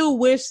really do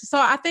wish. So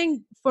I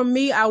think for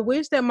me, I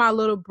wish that my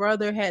little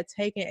brother had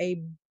taken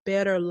a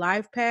better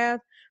life path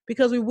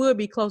because we would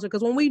be closer.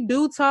 Because when we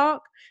do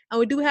talk and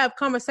we do have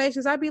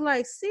conversations, I'd be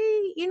like,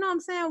 see, you know what I'm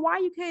saying? Why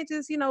you can't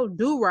just,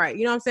 do right?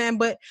 You know what I'm saying?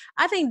 But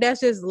I think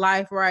that's just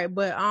life, right?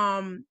 But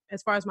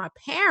as far as my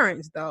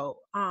parents though,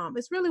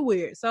 it's really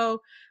weird.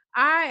 So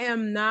I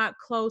am not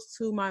close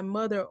to my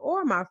mother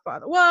or my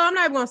father. Well, I'm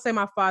not even gonna say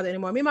my father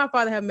anymore. Me and my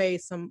father have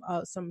made some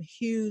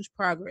huge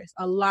progress,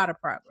 a lot of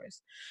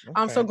progress.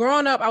 So Okay.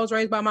 growing up, I was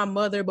raised by my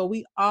mother, but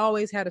we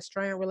always had a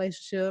strained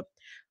relationship.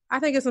 I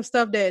think it's some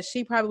stuff that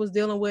she probably was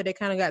dealing with that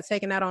kind of got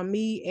taken out on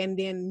me, and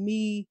then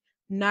me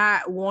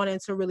not wanting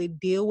to really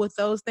deal with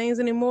those things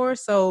anymore.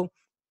 So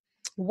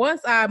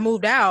once I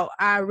moved out,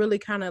 I really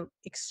kind of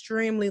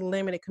extremely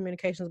limited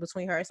communications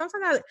between her.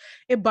 Sometimes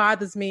it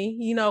bothers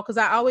me, because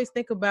I always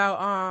think about,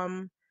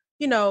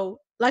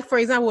 like for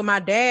example, with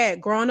my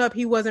dad growing up,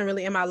 he wasn't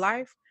really in my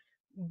life,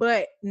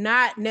 but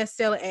not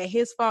necessarily at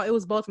his fault. It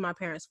was both of my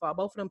parents' fault.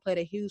 Both of them played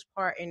a huge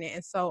part in it.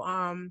 And so,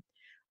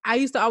 I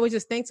used to always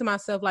just think to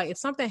myself, like, if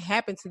something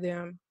happened to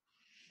them,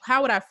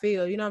 how would I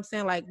feel? You know what I'm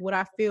saying? Like, would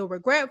I feel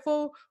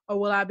regretful or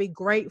will I be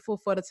grateful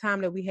for the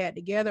time that we had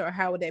together, or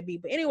how would that be?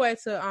 But anyway,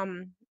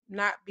 to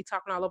not be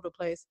talking all over the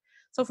place.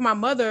 So for my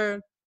mother,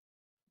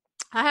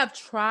 I have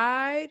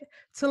tried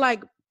to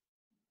like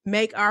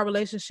make our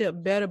relationship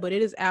better, but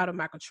it is out of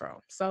my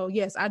control. So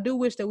yes, I do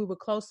wish that we were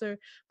closer,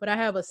 but I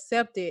have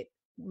accepted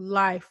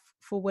life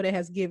for what it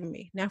has given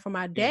me. Now for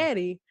my Yeah.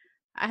 daddy,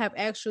 I have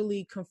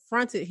actually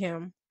confronted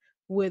him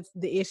with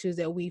the issues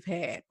that we've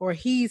had or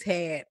he's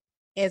had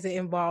as it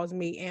involves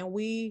me. And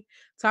we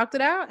talked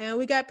it out and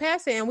we got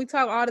past it and we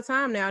talk all the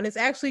time now. And it's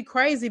actually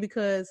crazy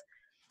because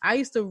I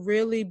used to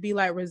really be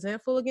like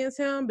resentful against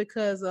him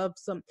because of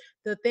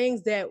the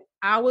things that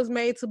I was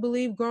made to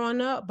believe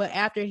growing up. But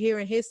after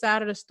hearing his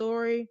side of the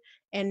story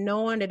and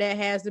knowing that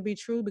has to be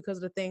true because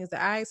of the things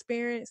that I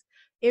experienced,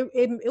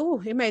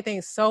 it made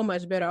things so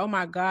much better. Oh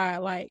my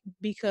God. Like,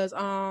 because,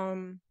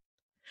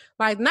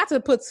 like not to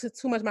put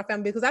too much of my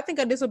family, because I think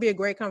this will be a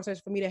great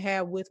conversation for me to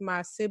have with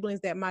my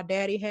siblings that my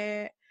daddy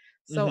had.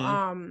 So,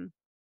 Mm-hmm.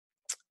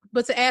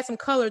 but to add some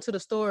color to the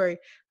story,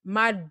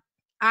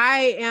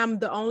 I am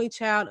the only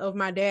child of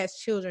my dad's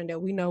children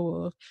that we know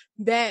of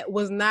that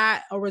was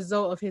not a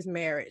result of his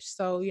marriage.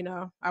 So,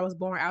 I was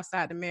born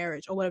outside the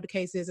marriage or whatever the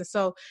case is. And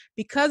so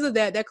because of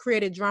that, that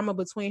created drama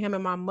between him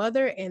and my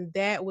mother. And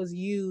that was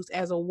used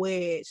as a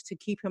wedge to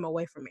keep him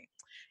away from me.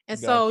 And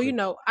so,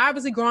 Gotcha.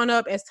 obviously growing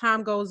up as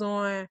time goes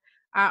on,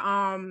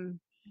 I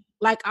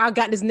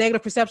got this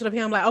negative perception of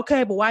him, like,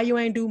 okay, but why you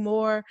ain't do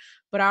more?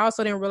 But I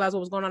also didn't realize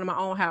what was going on in my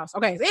own house.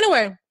 Okay. So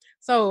anyway,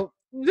 so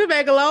to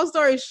make a long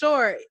story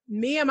short,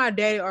 me and my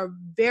daddy are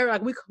very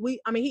like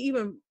I mean, he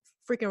even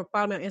freaking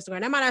followed me on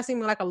Instagram. That might not seem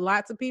like a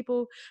lot to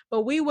people,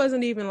 but we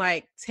wasn't even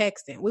like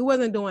texting. We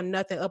wasn't doing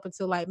nothing up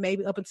until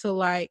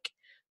like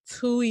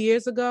 2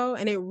 years ago.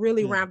 And it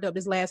really Mm. ramped up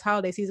this last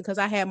holiday season because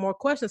I had more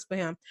questions for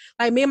him.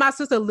 Like me and my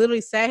sister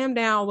literally sat him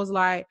down, was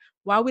like,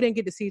 why we didn't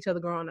get to see each other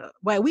growing up.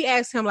 Like we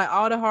asked him like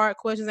all the hard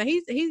questions and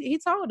he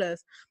told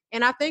us.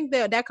 And I think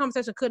that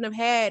conversation couldn't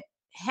have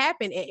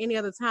happened at any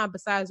other time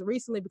besides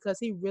recently because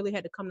he really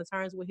had to come to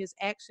terms with his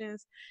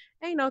actions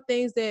and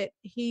things that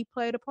he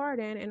played a part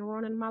in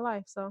ruining my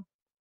life. So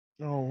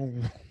Oh,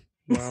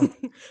 wow.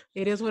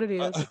 it is what it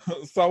is.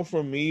 So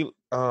for me, it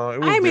I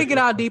was ain't mean to get different.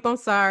 all deep. I'm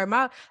sorry.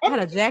 I I had mean,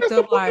 a jacked that's the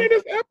up point life. of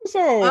this Okay,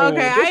 episode.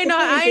 That's the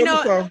point of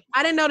this episode.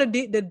 I didn't know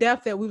the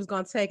depth that we was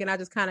gonna take, and I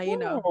just kind of.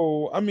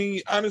 No, I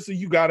mean, honestly,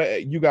 you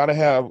gotta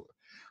have,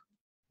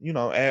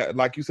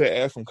 like you said,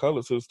 add some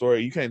color to the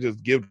story. You can't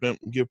just give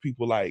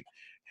people like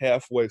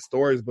halfway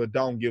stories, but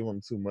don't give them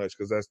too much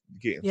because that's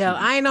getting Yeah, too.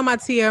 I ain't know my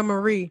Tia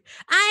Marie.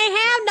 I ain't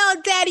have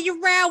no daddy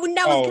around when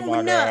I was Oh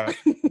my growing up. God.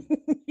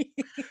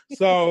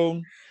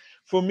 So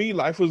for me,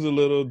 life was a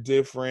little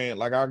different.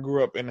 Like I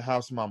grew up in the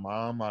house with my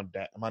mom. My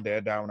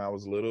dad died when I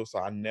was little, so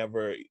I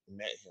never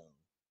met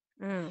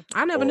him.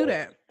 I never knew Or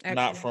that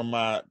not actually. from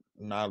my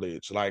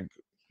knowledge. Like,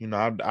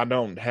 I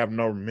don't have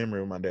no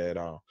memory of my dad at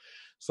all.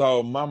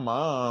 So my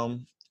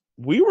mom,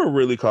 we were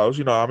really close.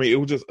 I mean, it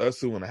was just us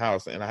two in the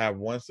house. And I have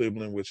one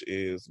sibling, which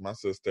is my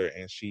sister,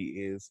 and she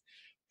is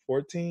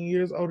 14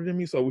 years older than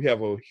me. So we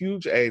have a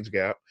huge age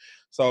gap.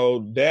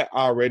 So that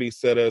already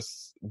set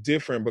us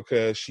different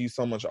because she's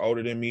so much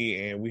older than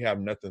me and we have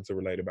nothing to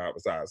relate about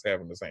besides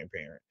having the same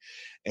parent.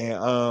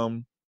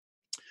 And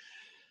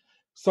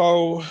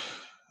so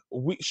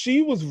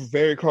she was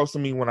very close to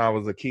me when I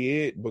was a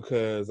kid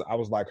because I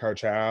was like her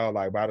child.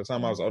 Like by the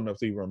time I was old enough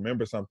to even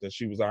remember something,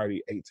 she was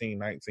already 18,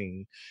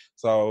 19.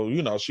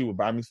 So, she would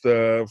buy me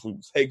stuff,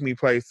 would take me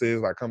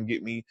places, like come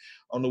get me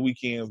on the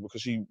weekends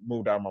because she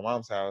moved out of my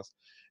mom's house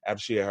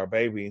after she had her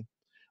baby.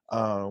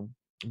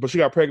 But she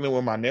got pregnant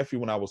with my nephew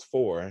when I was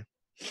 4.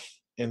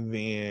 And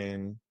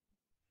then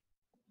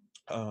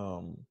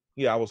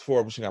I was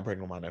 4 when she got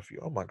pregnant with my nephew.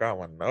 Oh my God,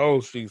 my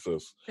nose,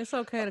 Jesus. It's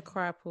okay to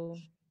cry, Pooh.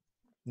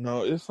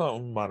 No, it's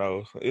something my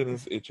nose. It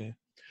is itching.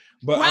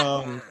 But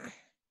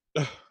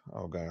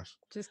oh gosh.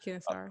 Just kidding,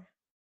 sorry.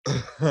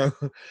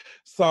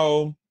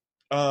 So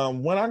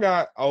when I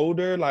got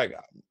older, like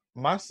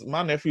my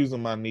nephews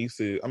and my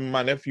nieces, I mean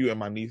my nephew and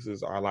my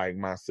nieces are like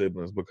my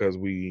siblings because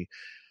we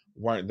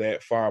weren't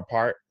that far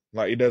apart.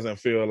 Like it doesn't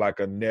feel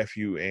like a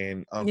nephew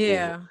and uncle.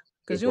 Yeah,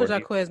 because you and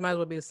Jaquez might as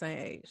well be the same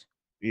age.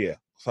 Yeah.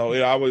 So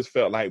it always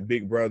felt like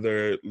big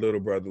brother,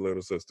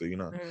 little sister,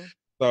 Mm-hmm.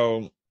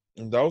 So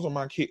those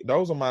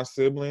are my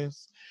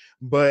siblings.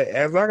 But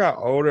as I got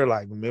older,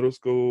 like middle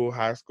school,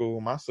 high school,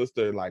 my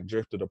sister like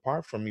drifted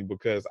apart from me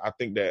because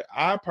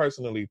I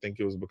personally think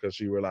it was because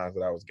she realized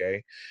that I was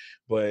gay.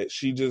 But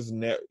she just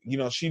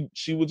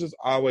she would just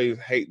always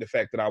hate the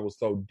fact that I was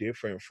so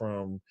different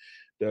from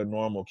the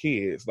normal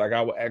kids. Like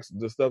I would ask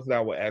the stuff that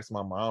I would ask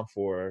my mom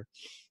for.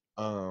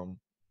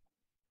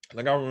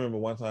 Like I remember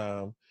one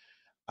time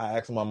I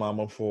asked my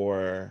mama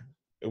for,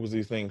 it was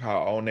this thing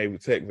called Old Navy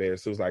Tech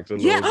Vest. It was like the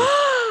little.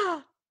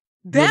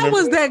 That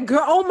was that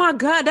girl. Oh my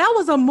God, that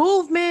was a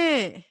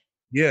movement.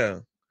 Yeah.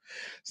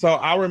 So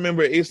I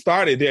remember it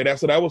started there.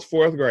 That was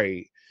 4th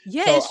grade.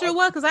 Yeah, so it sure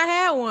was because I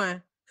had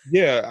one.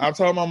 Yeah, I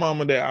told my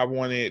mama that I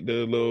wanted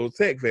the little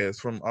tech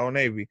vest from Old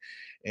Navy.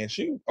 And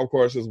she, of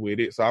course, is with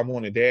it. So I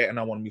wanted that, and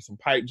I wanted me some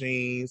pipe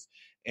jeans,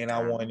 and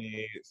I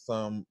wanted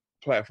some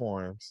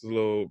platforms,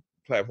 little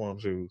platform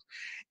shoes.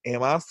 And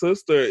my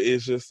sister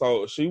is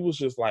she was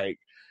just like,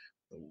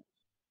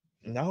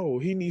 no,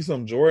 he needs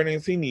some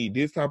Jordans. He need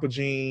this type of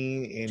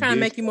jean and Trying to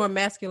this. make you more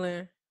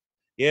masculine.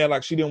 Yeah,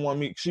 like she didn't want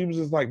me. She was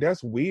just like,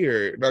 that's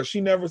weird. Like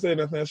she never said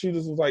nothing. She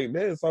just was like,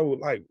 that's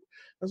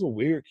what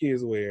weird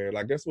kids wear.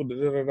 Like that's what da,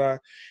 da, da, da.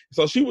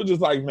 So she would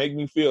just like make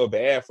me feel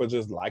bad for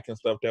just liking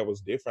stuff that was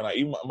different. Like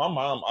even my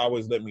mom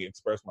always let me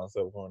express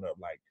myself growing up,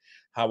 like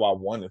how I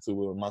wanted to.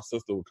 But my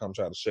sister would come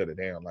try to shut it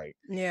down. Like,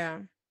 yeah,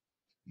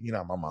 you're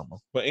not my mama.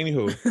 But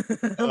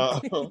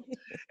anywho,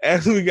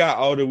 as we got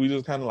older, we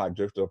just kind of like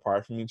drifted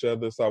apart from each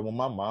other. So when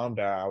my mom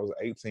died, I was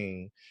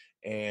 18.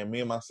 And me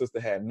and my sister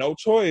had no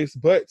choice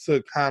but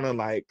to kind of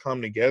like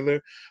come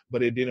together,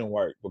 but it didn't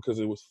work because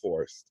it was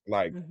forced.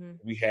 Like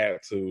we had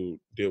to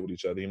deal with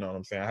each other. You know what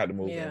I'm saying? I had to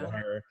move in with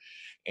her,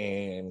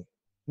 and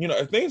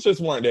things just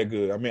weren't that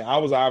good. I mean, I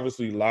was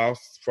obviously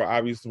lost for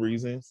obvious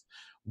reasons,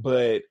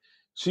 but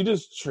she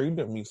just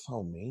treated me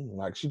so mean.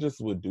 Like she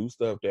just would do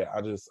stuff that I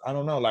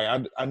don't know.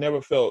 Like I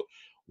never felt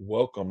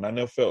welcomed. I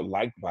never felt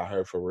liked by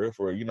her for real.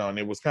 And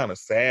it was kind of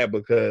sad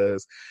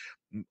because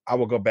I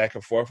would go back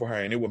and forth with her,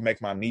 and it would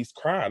make my niece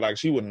cry. Like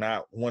she would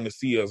not want to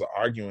see us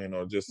arguing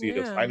or just see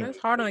us fighting. That's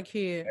hard on a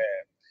kid.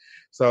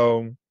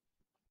 So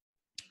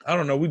I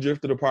don't know. We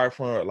drifted apart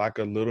for like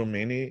a little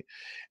minute,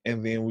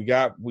 and then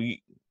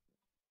we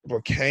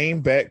became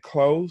back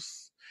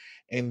close,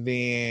 and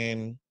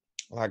then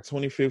like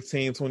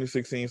 2015,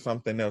 2016,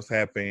 something else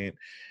happened.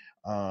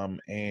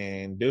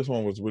 And this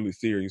one was really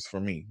serious for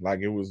me.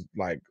 Like it was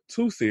like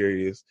too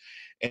serious.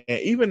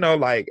 And even though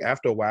like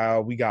after a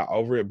while we got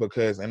over it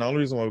and the only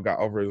reason why we got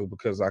over it was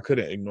because I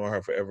couldn't ignore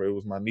her forever. It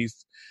was my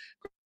niece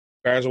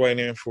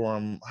graduating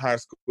from high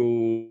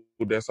school.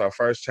 That's our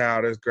first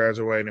child that's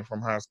graduating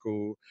from high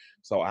school.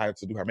 So I had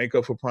to do her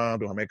makeup for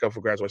prom, do her makeup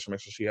for graduation, make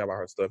sure she had all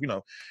her stuff,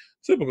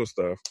 typical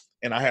stuff.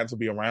 And I had to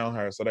be around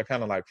her. So that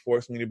kind of like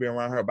forced me to be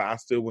around her, but I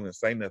still wouldn't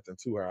say nothing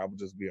to her. I would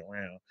just be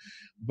around.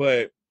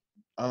 But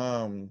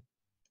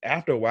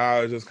after a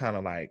while it just kind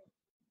of like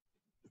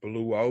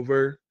blew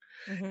over,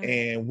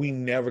 and we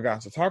never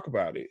got to talk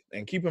about it.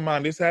 And keep in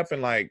mind, this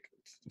happened like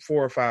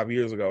 4 or 5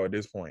 years ago at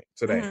this point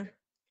today.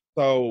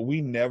 So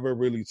we never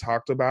really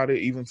talked about it,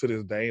 even to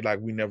this day. Like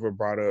we never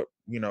brought up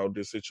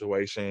this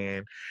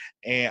situation.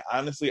 And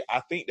honestly,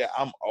 I think that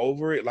I'm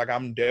over it. Like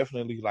I'm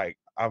definitely like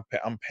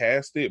I'm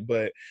past it,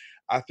 but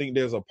I think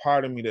there's a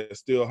part of me that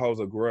still holds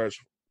a grudge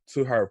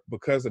to her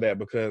because of that,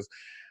 because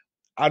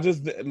I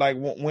just like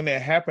when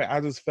that happened,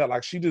 I just felt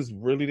like she just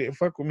really didn't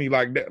fuck with me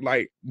like that,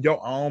 like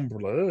your own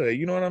blood.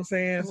 You know what I'm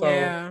saying?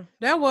 Yeah,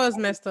 that was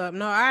messed up.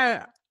 No,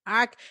 I,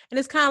 and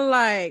it's kind of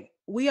like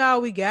we all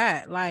we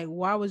got. Like,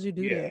 why would you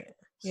do that?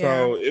 Yeah.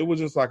 So it was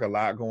just like a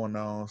lot going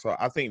on. So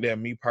I think that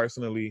me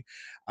personally,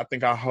 I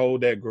think I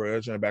hold that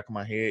grudge in the back of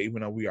my head,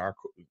 even though we are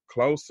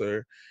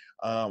closer.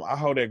 I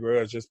hold that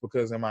grudge just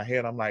because in my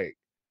head I'm like,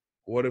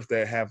 what if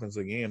that happens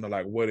again? Or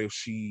like, what if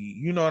she,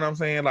 you know what I'm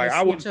saying? Like Let's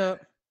I would, switch up.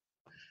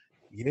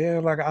 yeah,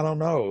 like I don't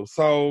know.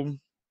 So,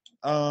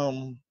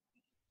 um,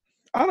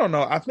 I don't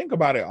know. I think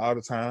about it all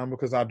the time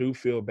because I do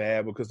feel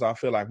bad because I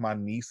feel like my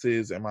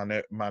nieces and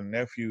my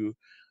nephew,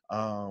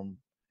 um,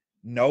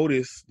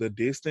 notice the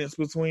distance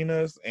between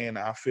us, and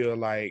I feel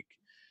like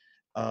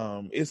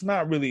it's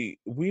not really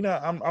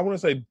I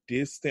wouldn't say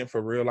distant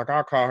for real. Like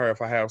I'll call her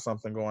if I have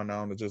something going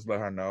on to just let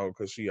her know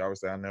because she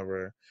obviously I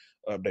never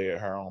updated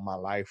her on my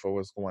life or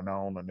what's going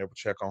on or never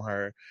check on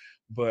her.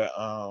 But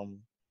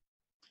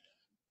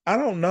I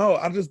don't know.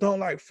 I just don't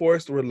like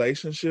forced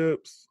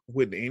relationships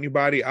with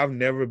anybody. I've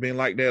never been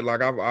like that.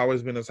 Like I've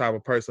always been the type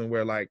of person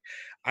where like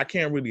I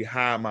can't really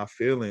hide my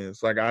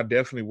feelings. Like I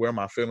definitely wear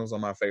my feelings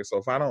on my face. So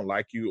if I don't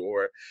like you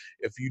or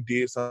if you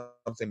did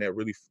something that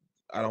really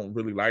I don't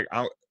really like,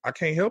 I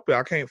can't help it.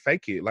 I can't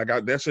fake it. Like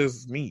that's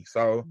just me.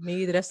 So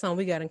Me either. That's something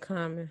we got in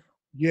common.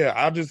 yeah,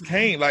 I just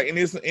can't. Like, and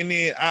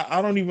then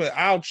I don't even.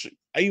 I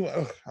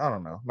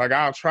don't know. Like,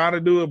 I'll try to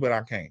do it, but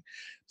I can't.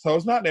 So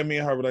it's not that me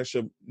and her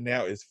relationship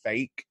now is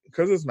fake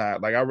because it's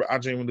not. Like, I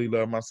genuinely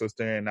love my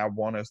sister and I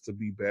want us to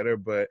be better.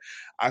 But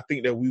I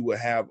think that we would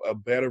have a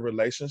better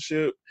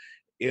relationship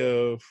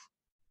if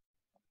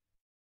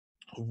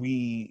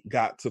we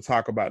got to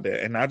talk about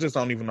that. And I just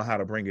don't even know how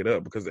to bring it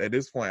up because at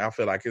this point I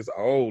feel like it's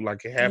old.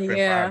 Like it happened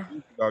 5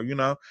 years ago, you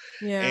know.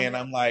 Yeah. And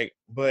I'm like,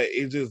 but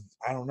it just,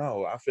 I don't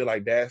know. I feel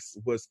like that's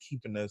what's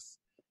keeping us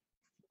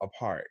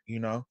apart, you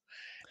know?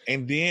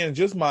 And then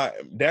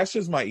that's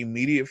just my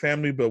immediate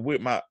family, but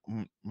with my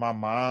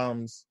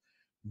mom's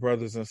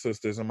brothers and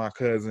sisters and my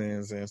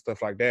cousins and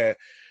stuff like that.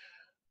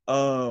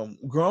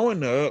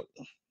 Growing up,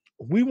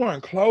 we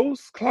weren't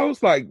close,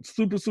 like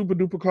super, super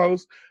duper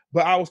close.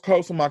 But I was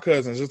close to my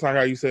cousins, just like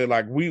how you said.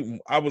 Like we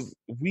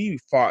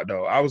fought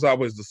though. I was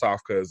always the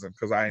soft cousin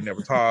because I ain't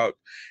never talked,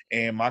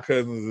 and my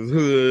cousins is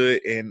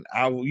hood, and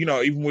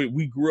even when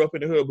we grew up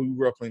in the hood, but we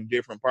grew up in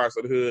different parts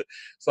of the hood,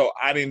 so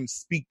I didn't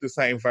speak the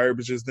same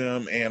verbiage as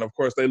them, and of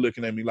course they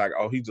looking at me like,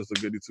 oh, he's just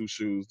a goody two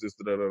shoes, this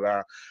da da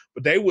da.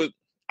 But they would.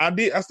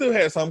 I still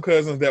had some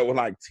cousins that would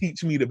like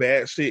teach me the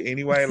bad shit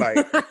anyway,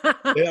 like.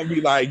 They'll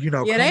be like, Yeah,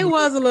 come they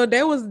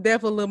was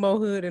definitely a little more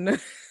hood in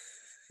the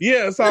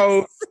yeah,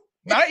 so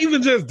not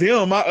even just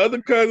them, my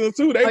other cousins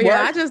too. They Oh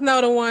yeah, were I just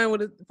know the one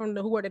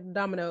who wore the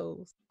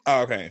dominoes.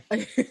 okay.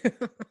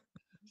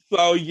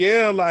 So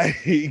yeah, like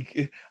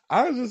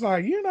I was just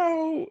like,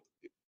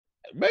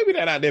 maybe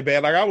they're not that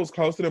bad. Like I was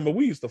close to them, but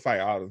we used to fight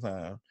all the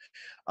time.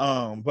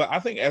 But I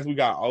think as we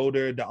got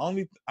older,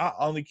 I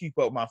only keep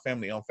up with my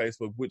family on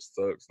Facebook, which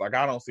sucks. Like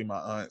I don't see my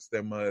aunts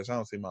that much. I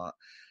don't see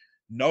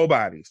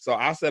nobody. So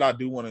I said I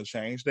do want to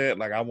change that.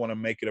 Like I want to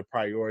make it a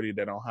priority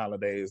that on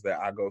holidays that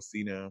I go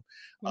see them.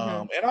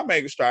 And I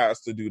make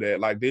strides to do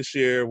that. Like this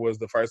year was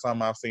the first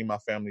time I've seen my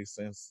family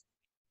since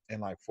in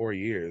like 3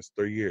 years.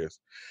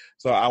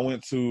 So I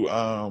went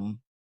to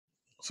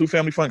 2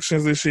 family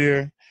functions this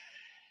year.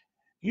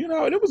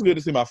 It was good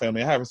to see my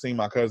family. I haven't seen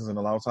my cousins in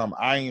a long time.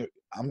 I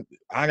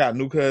got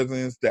new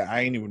cousins that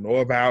I ain't even know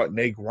about, and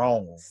they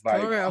grown.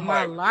 Like Story of I'm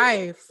my like,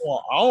 life. what's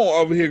going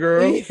on over here,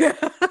 girl? Yeah.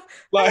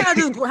 Like, how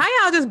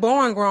y'all just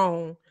born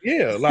grown?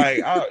 yeah, like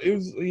it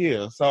was,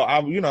 yeah. So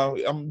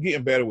I'm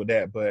getting better with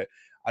that, but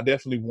I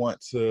definitely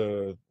want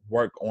to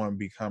work on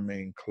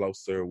becoming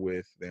closer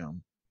with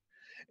them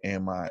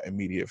and my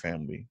immediate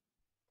family.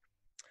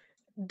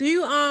 Do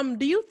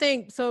you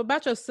think so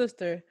about your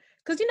sister?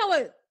 Because you know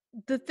what,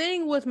 the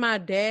thing with my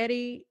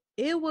daddy,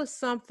 it was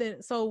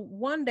something. So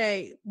one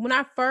day when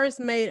I first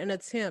made an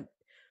attempt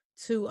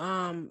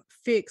to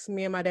fix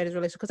me and my daddy's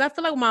relationship, because I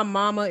feel like my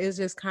mama is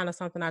just kind of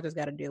something I just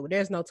got to deal with.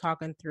 There's no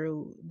talking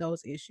through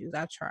those issues.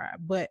 I tried,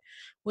 but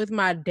with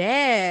my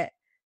dad,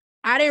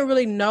 I didn't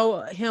really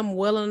know him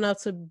well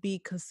enough to be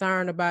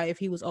concerned about if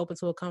he was open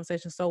to a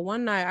conversation. So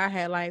one night I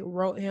had like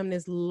wrote him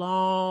this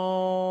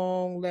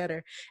long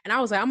letter, and I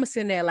was like, I'm gonna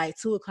send that at like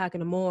 2:00 in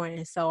the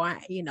morning. So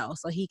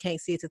so he can't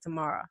see it till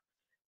tomorrow.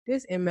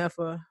 This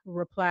MF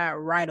replied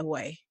right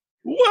away.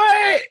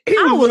 What? He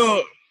I was was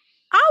up.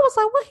 I was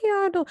like, what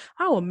y'all do?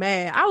 I was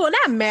mad. I was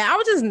not mad. I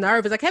was just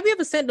nervous. Like, have you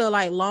ever sent a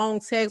like long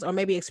text or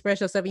maybe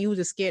express yourself and you was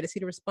just scared to see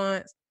the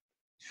response?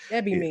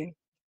 That'd be Yeah. me.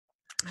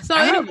 So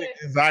I have anyway,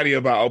 anxiety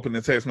about opening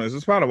text messages.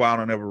 It's probably why I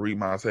don't ever read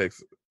my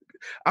text.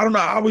 I don't know.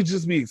 I would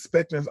just be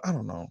expecting. I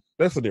don't know.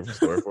 That's a different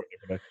story for a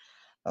different day.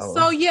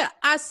 So yeah,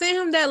 I sent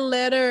him that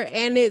letter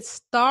and it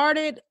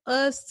started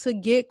us to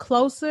get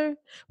closer,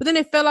 but then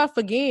it fell off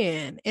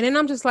again. And then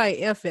I'm just like,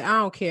 F it, I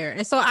don't care.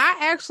 And so I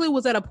actually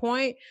was at a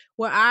point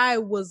where I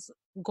was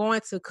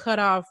going to cut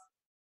off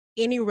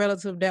any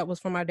relative that was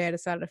from my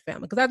dad's side of the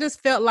family. Because I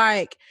just felt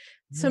like,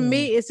 to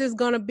me, it's just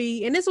going to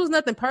be, and this was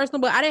nothing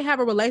personal, but I didn't have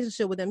a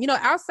relationship with them.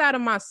 Outside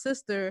of my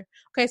sister.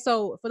 Okay,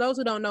 so for those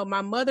who don't know,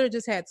 my mother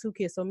just had 2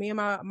 kids. So me and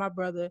my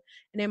brother,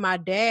 and then my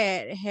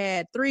dad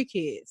had 3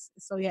 kids.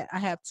 So yeah, I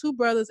have 2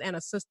 brothers and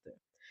a sister.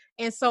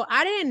 And so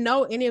I didn't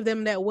know any of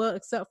them that well,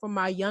 except for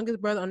my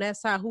youngest brother on that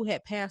side who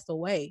had passed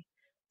away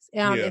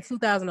Yeah. in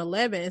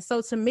 2011. And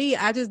so to me,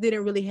 I just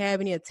didn't really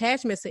have any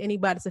attachments to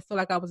anybody to feel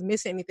like I was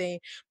missing anything.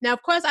 Now,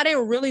 of course, I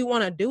didn't really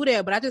want to do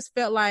that, but I just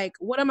felt like,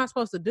 what am I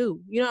supposed to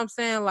do? You know what I'm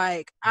saying?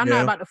 Like, I'm not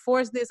Yeah. about to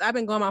force this. I've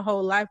been going my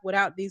whole life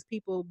without these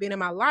people being in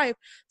my life.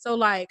 So,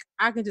 like,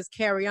 I can just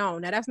carry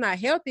on. Now, that's not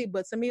healthy,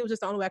 but to me, it was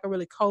just the only way I could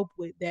really cope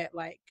with that,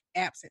 like,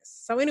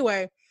 absence. So,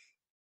 anyway,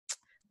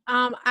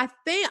 I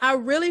think I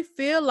really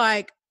feel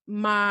like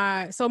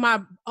my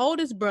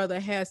oldest brother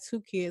has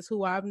two kids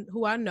who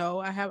I know.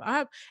 I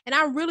have and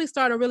I really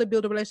started to really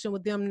build a relationship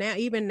with them now,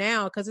 even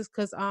now, because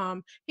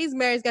he's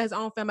married, he's got his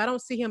own family. I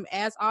don't see him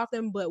as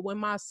often, but when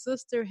my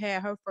sister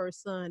had her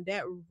first son,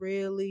 that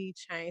really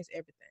changed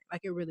everything.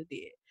 Like it really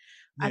did.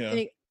 I Yeah.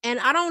 think, and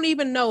I don't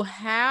even know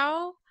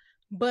how,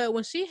 but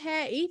when she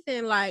had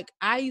Ethan, like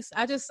I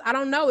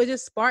don't know, it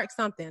just sparked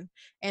something,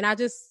 and I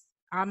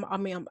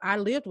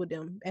lived with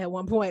them at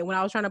one point when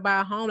I was trying to buy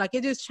a home. Like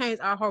it just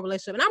changed our whole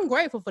relationship, and I'm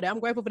grateful for that. I'm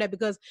grateful for that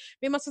because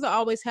me and my sister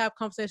always have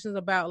conversations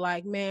about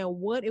like, man,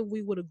 what if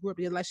we would have grew up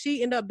together? Like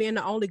she ended up being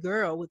the only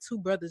girl with two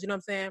brothers. You know what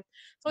I'm saying?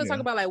 So we talk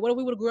Yeah. about like, what if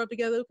we would have grew up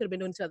together? We could have been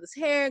doing each other's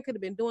hair, could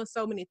have been doing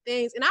so many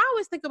things, and I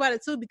always think about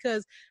it too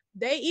because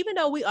even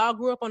though we all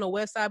grew up on the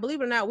west side, believe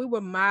it or not, we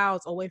were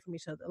miles away from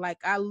each other. Like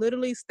I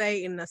literally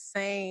stayed in the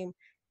same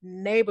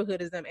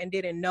neighborhood as them and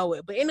didn't know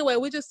it. But anyway,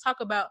 we just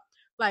talk about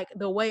like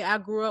the way I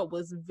grew up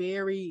was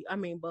very, I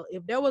mean, but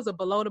if there was a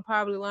below the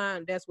poverty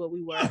line, that's what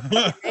we were.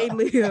 They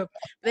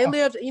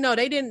lived, you know,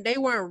 they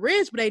weren't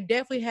rich, but they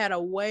definitely had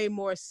a way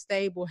more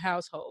stable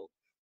household.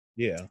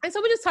 Yeah. And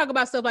so we just talk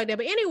about stuff like that.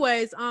 But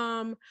anyways,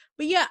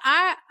 but yeah,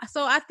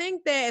 I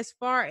think that as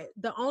far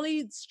the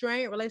only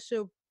strained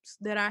relationship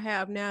that I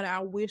have now that I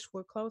wish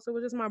were closer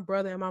was just my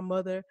brother and my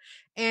mother.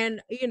 And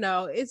you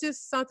know, it's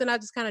just something I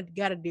just kind of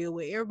got to deal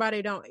with.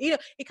 Everybody don't, you know,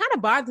 it kind of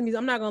bothers me.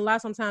 I'm not gonna lie.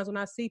 Sometimes when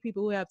I see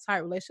people who have tight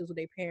relationships with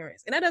their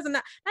parents, and that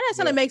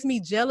necessarily Yeah. makes me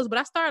jealous, but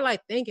I start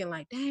like thinking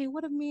like, dang,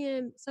 what if me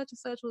and such and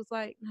such was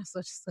like, not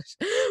such and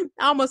such.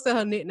 I almost said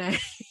her nickname.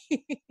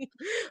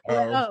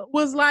 Oh.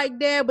 Was like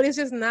that, but it's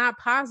just not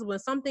possible.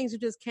 And some things you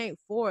just can't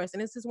force.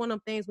 And it's just one of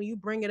them things when you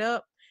bring it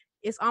up,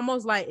 it's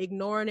almost like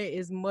ignoring it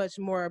is much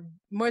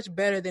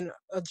better than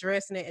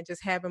addressing it and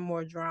just having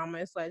more drama.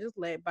 It's like just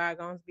let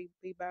bygones be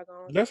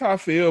bygones. That's how I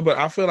feel, but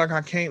I feel like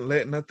I can't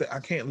let nothing. I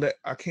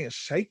can't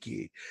shake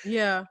it.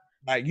 Yeah,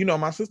 Like you know,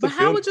 my sister but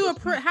how feel would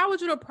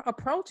it. you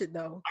approach it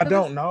though? I Because it's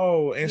don't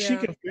know, and she yeah,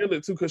 can feel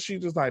it too, cause she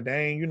just like,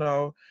 dang, you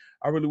know,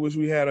 I really wish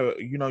we had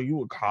you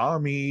would call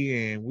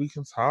me and we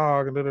can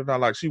talk and da da da.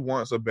 Like she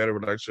wants a better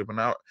relationship, and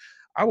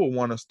I would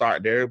want to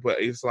start there, but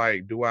it's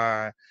like, do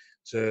I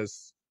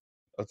just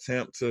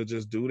attempt to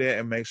just do that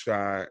and make sure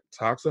I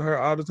talk to her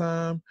all the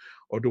time,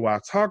 or do I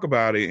talk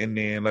about it and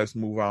then let's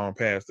move on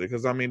past it?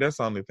 Because I mean, that's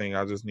the only thing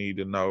I just need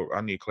to know.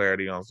 I need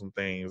clarity on some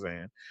things,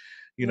 and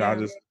you know,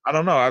 yeah. I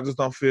don't know, I just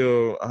don't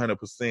feel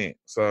 100%.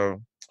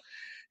 So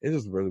it's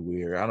just really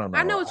weird. I don't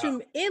I know know. what you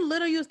mean. It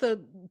literally used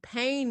to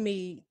pain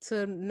me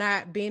to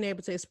not being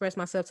able to express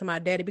myself to my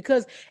daddy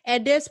because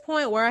at this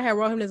point where I had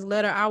wrote him this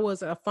letter, I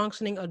was a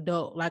functioning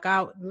adult. Like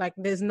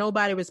there's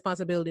nobody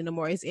responsibility no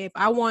more. It's if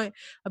I want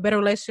a better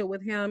relationship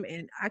with him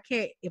and I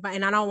can't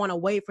and I don't want to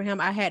wait for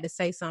him, I had to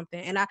say something.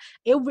 And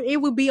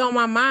it would be on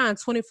my mind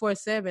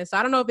 24/7. So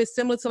I don't know if it's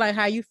similar to like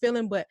how you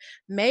feeling, but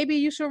maybe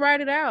you should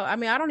write it out. I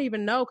mean, I don't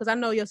even know because I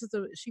know your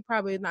sister, she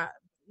probably not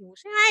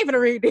she ain't gonna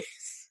read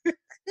this.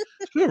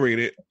 She'll read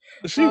it.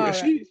 All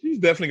right. She's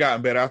definitely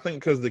gotten better. I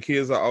think because the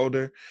kids are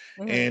older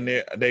Mm-hmm.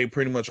 and they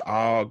pretty much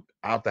all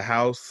out the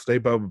house. They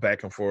bubble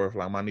back and forth.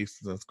 Like my niece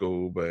is in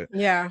school, but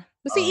Yeah.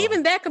 But see, um,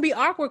 even that could be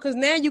awkward because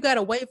now you got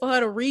to wait for her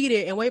to read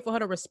it and wait for her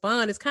to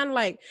respond. It's kind of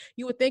like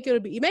you would think it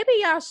would be. Maybe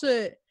y'all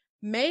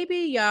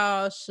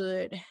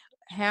should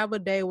have a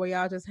day where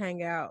y'all just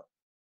hang out.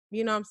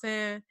 You know what I'm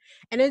saying?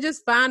 And then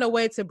just find a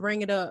way to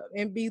bring it up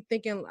and be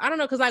thinking, I don't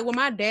know, because like with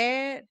my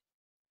dad,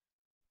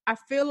 I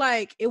feel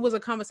like it was a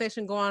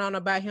conversation going on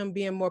about him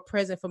being more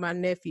present for my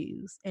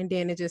nephews. And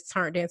then it just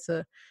turned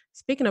into,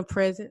 speaking of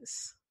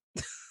presence,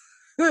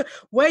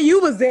 where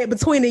you was at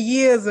between the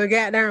years of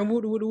goddamn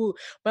woo woo woo.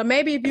 But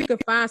maybe if you can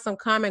find some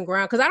common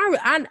ground, because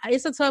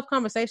it's a tough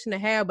conversation to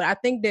have, but I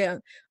think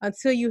that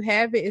until you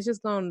have it, it's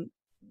just gonna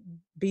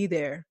be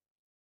there.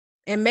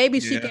 And maybe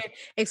she yeah, can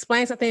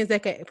explain some things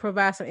that can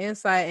provide some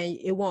insight,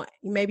 and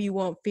maybe you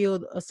won't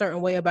feel a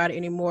certain way about it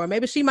anymore.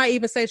 Maybe she might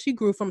even say she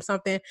grew from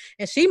something,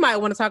 and she might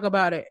want to talk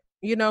about it,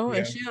 you know, and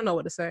yeah, she don't know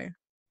what to say.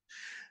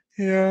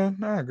 yeah.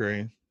 I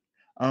agree.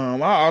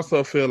 I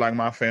also feel like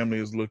my family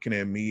is looking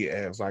at me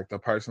as like the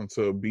person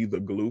to be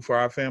the glue for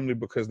our family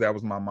because that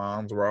was my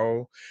mom's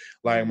role.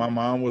 Like my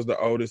mom was the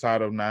oldest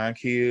out of 9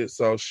 kids,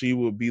 so she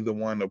would be the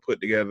one to put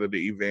together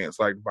the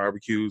events like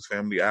barbecues,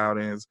 family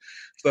outings,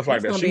 stuff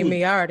like That's that. gonna be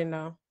me. I already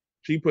know.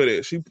 She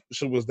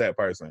was that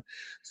person.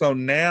 So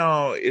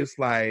now it's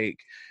like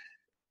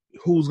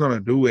who's gonna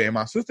do it? And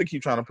my sister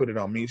keep trying to put it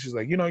on me. She's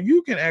like, you know,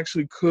 you can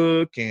actually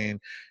cook and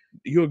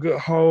you're a good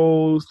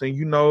host and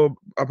you know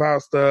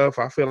about stuff,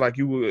 I feel like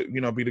you would,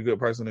 be the good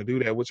person to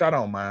do that, which I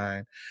don't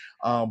mind.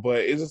 But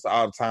it's just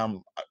all the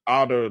time,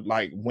 all the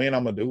like when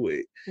I'm gonna do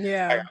it. Like,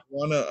 Yeah. I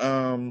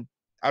wanna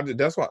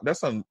that's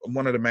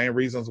one of the main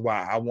reasons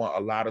why I want a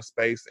lot of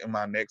space in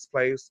my next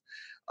place.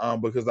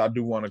 Because I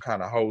do want to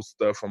kind of host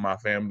stuff for my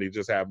family,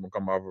 just have them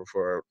come over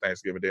for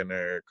Thanksgiving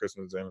dinner,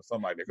 Christmas dinner,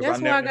 something like that. Because I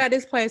That's why I never, got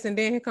this place, and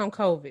then here come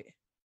COVID.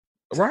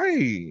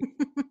 right.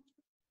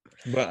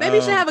 But Maybe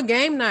you should have a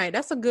game night.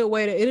 That's a good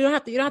way to. You don't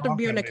have to my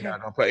be on the family camera.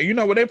 not gonna play. You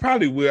know what? They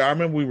probably will. I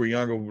remember we were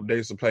younger. They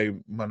used to play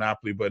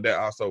Monopoly, but that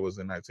also was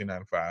in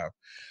 1995. I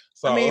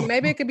So mean,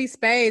 maybe it could be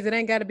spades. It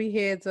ain't got to be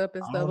heads up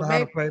and I stuff. don't know But how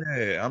to maybe play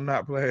that. I'm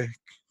not playing.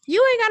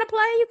 you ain't got to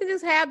play. You can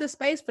just have the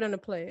space for them to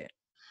play it.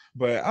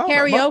 But I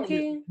don't know.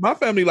 Karaoke. My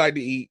family like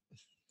to eat,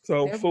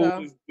 so There we food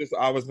go. is just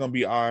always gonna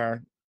be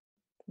our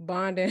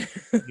Bonding.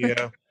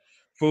 yeah.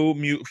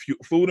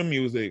 Food and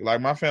music. Like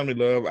my family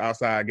love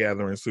outside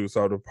gatherings too.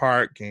 So the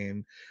park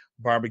and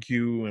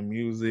barbecue and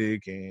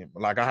music, and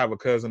like I have a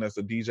cousin that's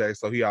a DJ,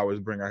 so he always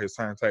bring out his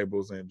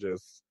turntables and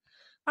just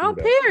do Oh,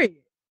 whatever. period.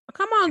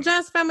 Come on,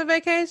 just family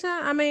vacation.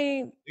 I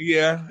mean,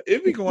 Yeah,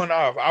 it be going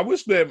off. I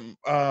wish that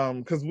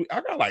because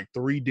I got like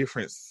 3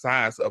 different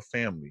sides of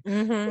family.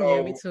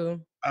 yeah, me So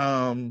too.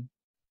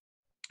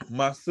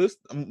 my sister,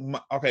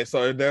 okay,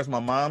 so there's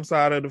my mom's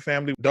side of the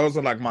family. Those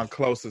are like my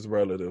closest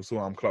relatives who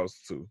I'm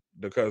close to,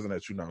 the cousin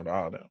that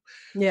all them.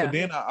 Yeah. But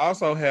then I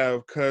also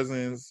have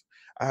cousins.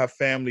 I have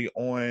family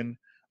on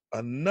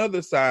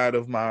another side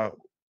of my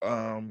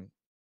mom.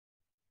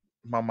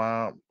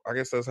 I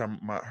guess that's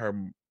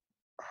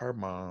her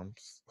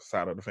mom's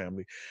side of the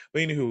family.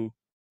 But anywho,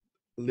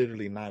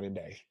 literally night and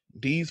day.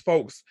 These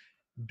folks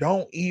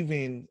don't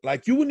even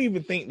like, you wouldn't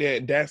even think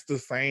that that's the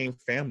same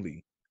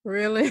family.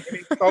 Really? And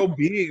it's so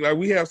big. Like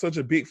we have such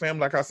a big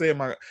family. Like I said,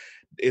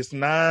 it's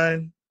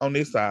 9 on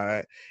this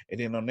side, and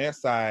then on that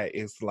side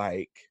it's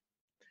like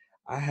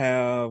I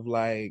have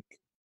like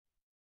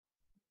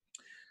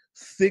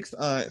 6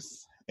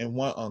 aunts and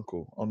 1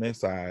 uncle on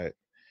this side,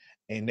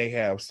 and they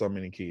have so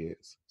many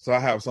kids. So I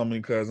have so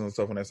many cousins and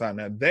stuff on that side.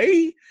 Now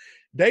they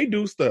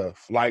do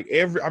stuff like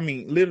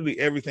literally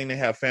everything. They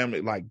have family,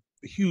 like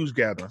huge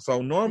gathering.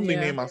 So normally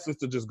me and my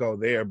sister just go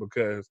there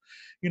because,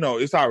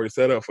 it's already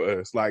set up for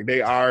us. Like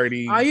they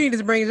already. All you need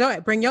is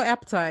bring your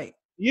appetite.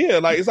 Yeah,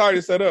 like it's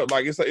already set up.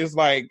 Like it's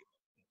like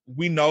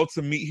we know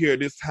to meet here at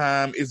this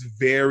time. It's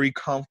very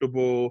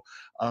comfortable.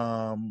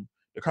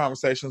 The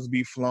conversations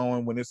be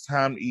flowing. When it's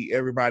time to eat,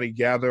 everybody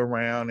gather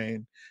around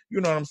and,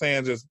 you know what I'm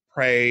saying, just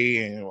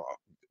pray and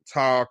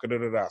talk.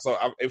 So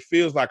it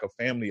feels like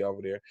a family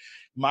over there.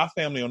 My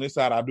family on this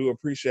side, I do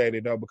appreciate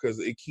it though, because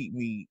it keep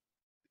me.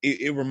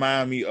 It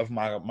remind me of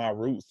my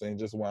roots and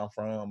just where I'm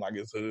from. Like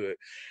it's hood.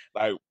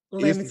 Like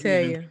Let me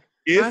tell you,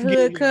 it's my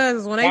hood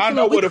cousins when they I pull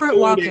know up, we what the crip food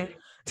walking.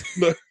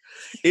 Look,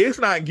 it's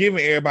not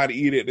giving everybody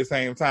eat at the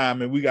same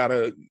time, and we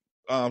gotta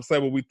say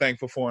what we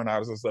thankful for and all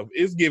this and stuff.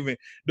 It's giving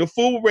the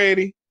food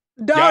ready.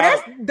 Dog,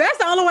 that's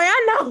the only way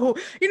I know.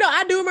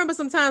 I do remember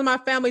sometimes my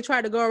family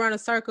tried to go around a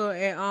circle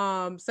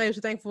and say what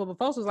you're thankful for,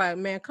 but folks was like,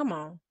 "Man, come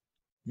on,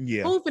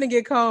 yeah, food finna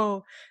get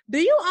cold." Do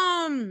you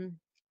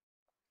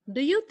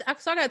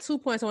so I got 2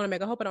 points I want to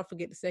make. I hope I don't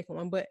forget the second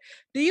one. But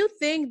do you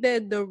think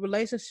that the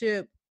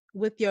relationship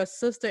with your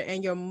sister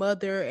and your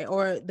mother,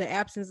 or the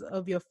absence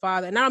of your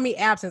father, and I don't mean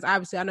absence,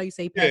 obviously, I know you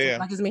say he passed away,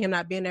 like it's me him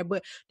not being there,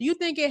 but do you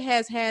think it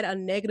has had a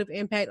negative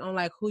impact on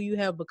like who you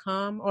have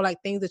become or like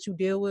things that you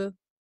deal with?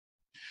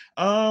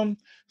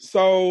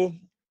 So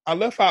I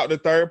left out the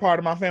third part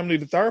of my family.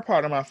 The third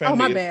part of my family.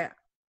 Oh, my bad.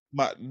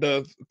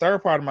 The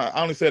third part of I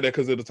only said that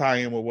because it'll tie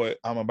in with what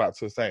I'm about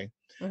to say.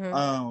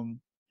 Mm-hmm.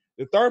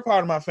 The third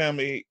part of my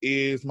family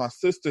is my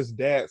sister's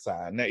dad's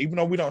side. Now, even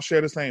though we don't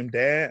share the same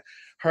dad,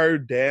 her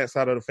dad's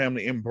side of the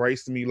family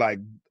embraced me like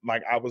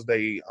I was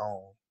their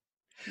own.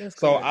 That's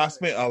so good. I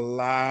spent a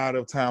lot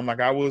of time, like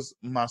I was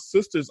my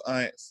sister's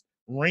aunt's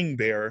ring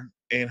bearer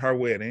in her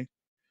wedding.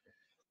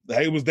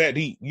 It was that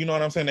deep. You know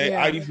what I'm saying?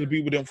 I used to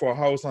be with them for a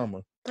whole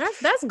summer.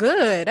 That's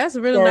good. That's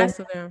really nice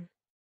of them.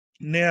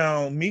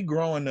 Now, me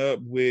growing up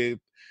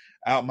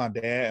without my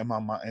dad and my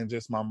mom and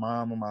just my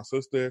mom and my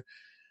sister,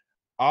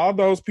 all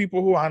those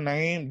people who I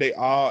named, they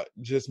all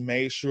just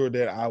made sure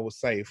that I was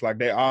safe. Like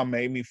they all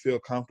made me feel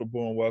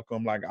comfortable and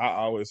welcome. Like I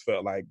always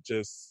felt like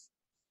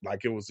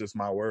it was just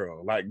my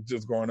world. Like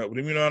just growing up with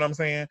them, you know what I'm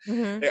saying?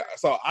 Mm-hmm.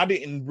 So I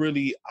didn't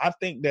really. I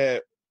think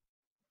that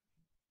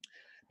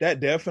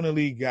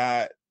definitely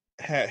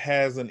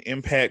has an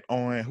impact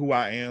on who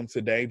I am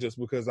today, just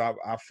because I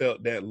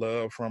felt that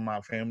love from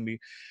my family.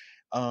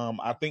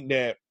 I think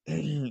that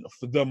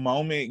for the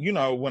moment,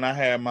 when I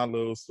had my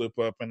little slip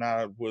up and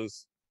I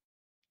was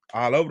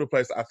all over the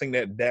place, I think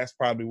that that's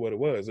probably what it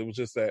was. It was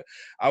just that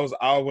I was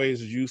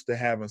always used to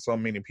having so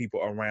many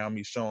people around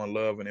me showing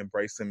love and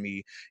embracing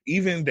me,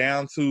 even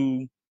down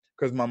to,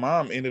 because my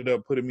mom ended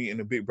up putting me in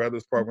the Big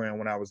Brothers program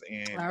when I was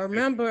in. I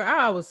remember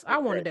I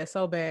wanted that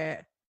so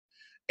bad.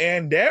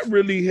 And that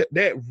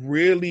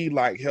really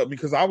like helped me,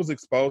 because I was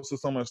exposed to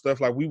so much stuff.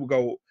 Like we would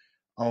go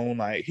on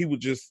like he would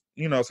just,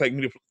 take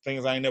me to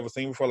things I ain't never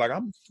seen before. Like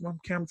I'm from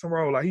Campbellton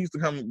Road. Like he used to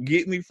come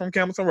get me from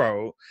Campbellton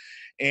Road,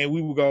 and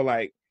we would go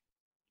like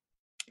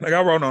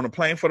I rode on a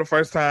plane for the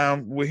first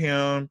time with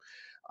him.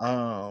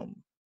 I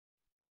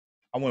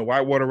went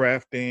whitewater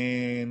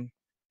rafting,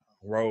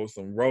 rode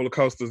some roller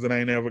coasters that I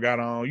ain't never got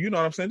on. You know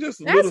what I'm saying?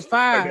 Just little That's stuff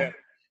like that. fire.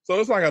 So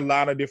it's like a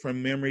lot of different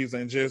memories,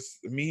 and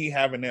just me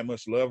having that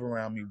much love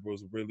around me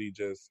was really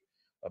just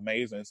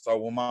amazing. So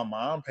when my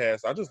mom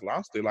passed, I just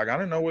lost it. Like I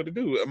didn't know what to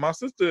do. My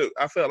sister,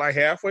 I felt like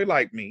halfway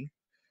like me.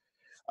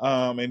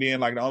 And then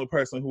like the only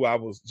person who I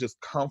was just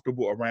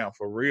comfortable around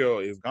for real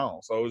is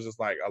gone. So it was just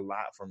like a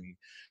lot for me.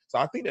 So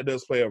I think that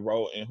does play a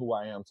role in who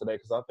I am today.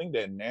 Cause I think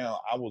that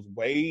now I was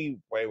way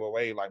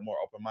like more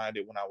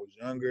open-minded when I was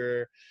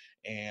younger,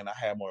 and I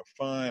had more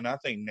fun. I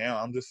think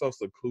now I'm just so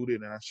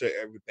secluded and I shut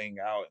everything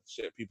out and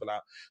shut people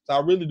out. So I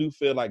really do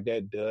feel like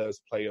that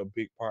does play a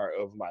big part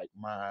of like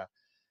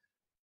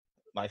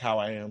like how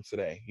I am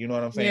today. You know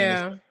what I'm saying?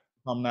 Yeah.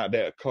 I'm not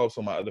that close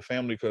with my other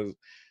family because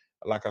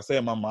like I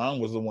said, my mom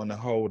was the one to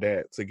hold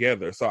that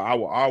together. So I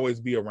will always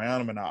be around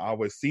them and I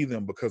always see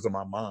them because of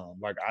my mom.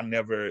 Like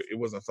it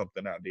wasn't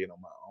something I did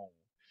on my own.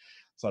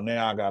 So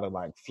now I gotta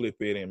like flip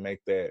it and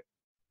make that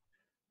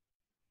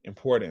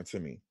important to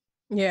me.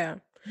 Yeah.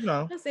 You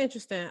know? That's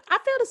interesting. I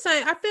feel the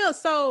same. I feel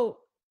so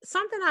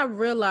something I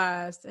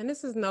realized, and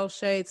this is no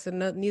shade to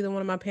neither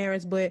one of my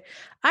parents, but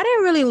I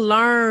didn't really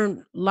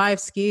learn life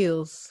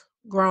skills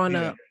growing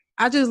Yeah. up.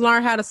 I just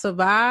learned how to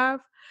survive.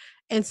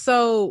 And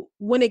so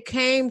when it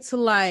came to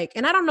like,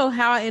 and I don't know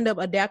how I end up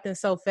adapting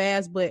so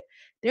fast, but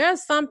there are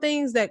some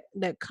things that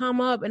come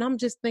up, and I'm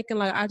just thinking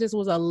like I just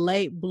was a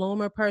late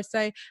bloomer per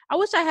se. I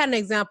wish I had an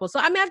example. So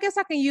I mean, I guess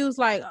I can use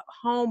like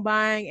home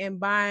buying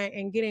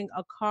and getting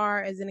a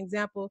car as an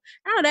example.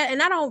 I don't know that,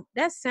 and I don't.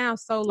 That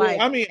sounds so Well, like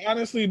I mean,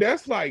 honestly,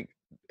 that's like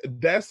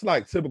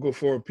typical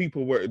for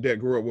people that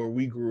grew up where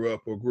we grew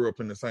up or grew up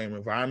in the same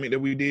environment that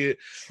we did,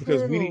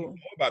 because we didn't true.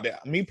 know about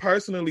that. Me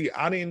personally,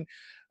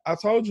 I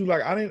told you,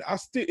 like, I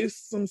still,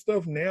 it's some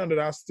stuff now that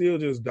I still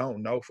just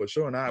don't know for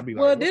sure. And I'd be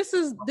like, Well, what this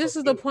is am I this supposed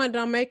is to the do? point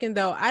that I'm making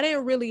though. I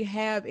didn't really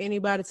have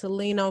anybody to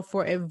lean on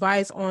for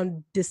advice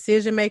on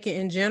decision making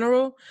in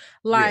general.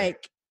 Yeah.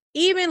 Like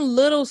even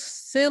little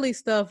silly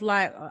stuff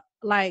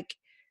like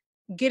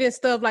getting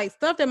stuff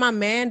that my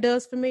man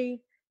does for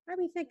me. I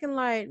be thinking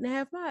like,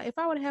 now if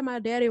I would have had my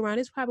daddy around,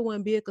 this probably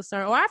wouldn't be a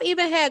concern. Or I've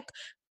even had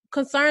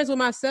concerns with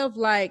myself,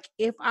 like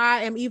if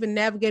I am even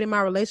navigating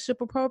my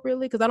relationship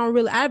appropriately, because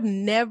I've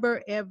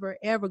never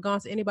ever gone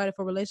to anybody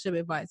for relationship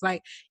advice.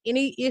 Like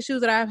any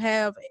issues that I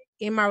have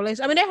in my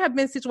relationship, I mean, there have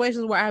been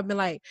situations where I've been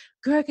like,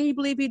 girl, can you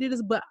believe he did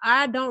this? But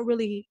I don't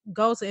really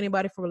go to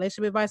anybody for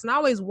relationship advice. And I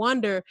always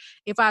wonder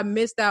if I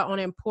missed out on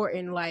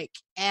important like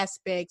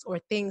aspects or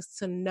things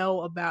to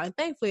know about. And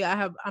thankfully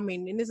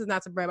and this is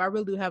not to brag, I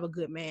really do have a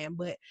good man,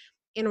 but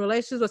in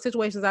relationships or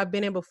situations I've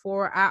been in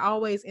before, I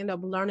always end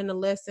up learning a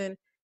lesson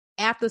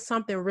after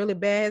something really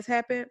bad has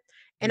happened.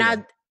 And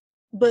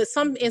Yeah.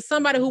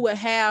 somebody who would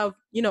have,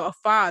 a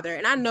father,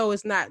 and I know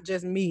it's not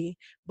just me,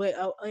 but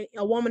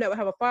a woman that would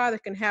have a father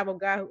can have a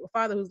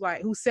father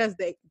who sets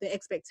the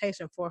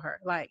expectation for her.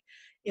 Like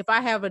if I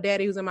have a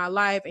daddy who's in my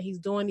life and he's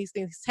doing these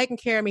things, he's taking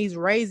care of me, he's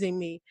raising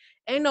me,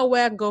 ain't no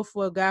way I can go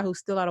for a guy who's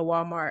still out of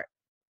Walmart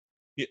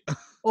Yeah.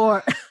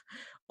 or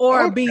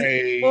or be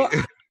Okay. or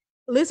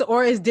listen,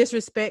 or is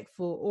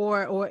disrespectful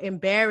or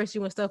embarrass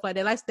you and stuff like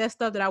that. Like that's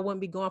stuff that I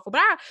wouldn't be going for.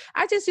 But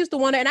I just used to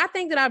wonder, and I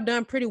think that I've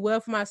done pretty well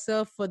for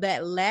myself for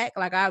that lack.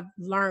 Like I've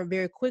learned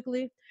very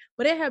quickly.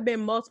 But there have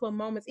been multiple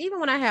moments, even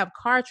when I have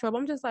car trouble,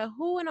 I'm just like,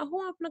 who I'm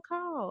gonna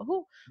call? Who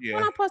am Yeah.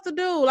 I supposed to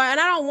do? Like, and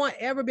I don't want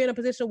ever be in a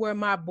position where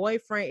my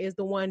boyfriend is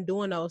the one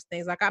doing those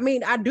things. Like, I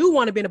mean, I do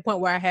want to be in a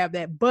point where I have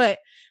that, but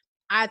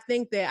I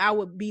think that I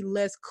would be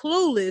less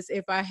clueless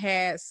if I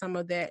had some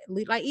of that.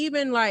 Like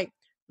even like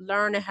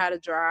learning how to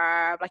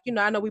drive. Like,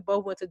 I know we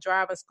both went to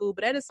driving school,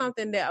 but that is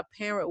something that a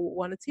parent would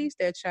want to teach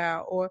their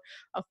child, or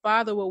a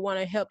father would want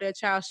to help their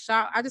child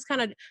shop. I just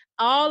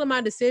all of my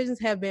decisions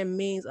have been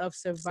means of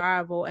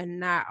survival and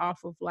not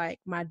off of like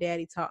my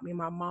daddy taught me,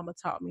 my mama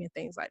taught me, and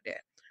things like that.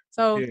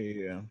 So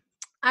Yeah.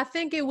 I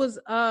think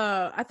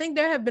I think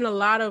there have been a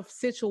lot of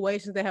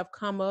situations that have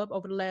come up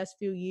over the last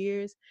few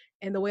years,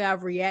 and the way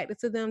I've reacted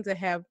to them to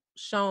have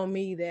shown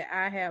me that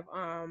I have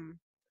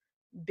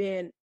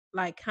been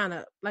like kind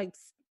of like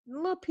a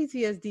little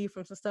PTSD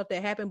from some stuff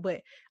that happened,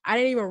 but I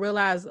didn't even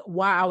realize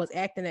why I was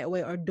acting that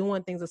way or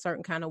doing things a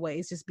certain kind of way.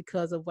 It's just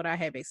because of what I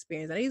have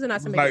experienced. And these are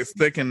not to make Like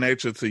excuses. second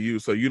nature to you,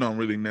 so you don't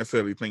really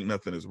necessarily think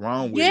nothing is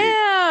wrong with it.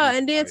 Yeah. It's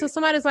And then to like,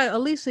 somebody's like,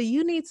 Alicia,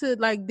 you need to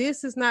like,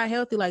 this is not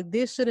healthy. Like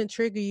this shouldn't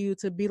trigger you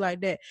to be like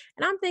that.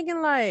 And I'm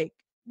thinking like,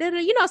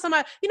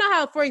 somebody,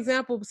 how, for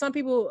example, some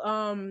people,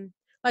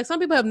 like some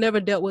people have never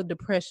dealt with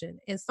depression.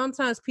 And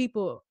sometimes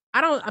people,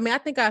 I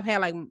think I've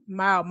had like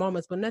mild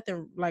moments, but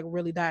nothing like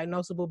really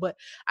diagnosable. But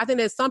I think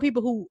that some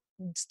people who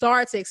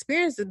start to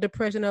experience the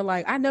depression are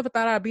like, I never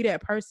thought I'd be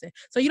that person.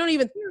 So you don't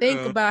even think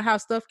yeah. about how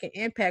stuff can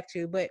impact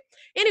you. But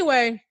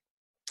anyway,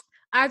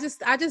 I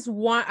just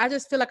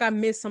feel like I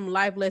missed some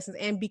life lessons,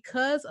 and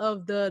because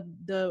of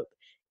the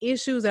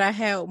issues that I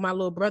had with my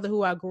little brother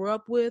who I grew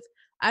up with,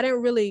 I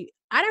didn't really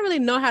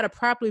know how to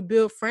properly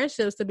build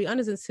friendships, to be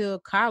honest, until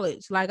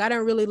college. Like I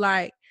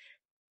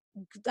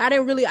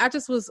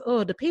just was,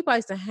 the people I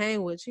used to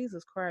hang with,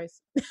 Jesus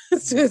Christ.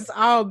 It's just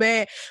all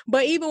bad.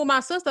 But even with my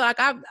sister, like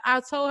I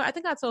told her, I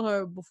think I told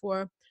her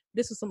before,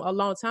 this was a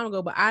long time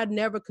ago, but I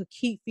never could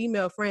keep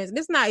female friends. And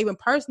it's not even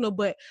personal,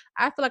 but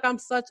I feel like I'm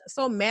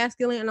so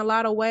masculine in a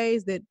lot of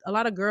ways that a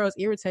lot of girls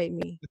irritate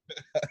me.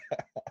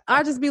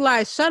 I just be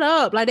like, shut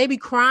up. Like they be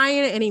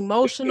crying and It's too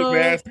emotional.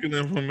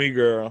 masculine for me,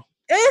 girl.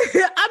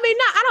 I mean,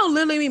 I don't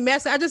literally mean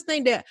messy. I just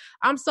think that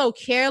I'm so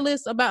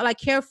careless about, like,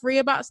 carefree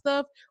about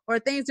stuff, or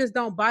things just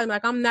don't bother me.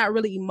 Like, I'm not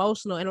really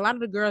emotional. And a lot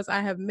of the girls I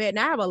have met,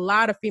 now I have a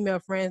lot of female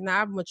friends.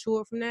 Now I've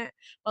matured from that.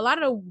 But a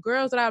lot of the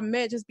girls that I've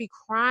met just be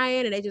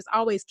crying and they just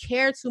always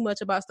care too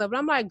much about stuff. And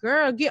I'm like,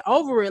 girl, get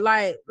over it.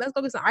 Like, let's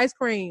go get some ice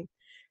cream.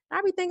 And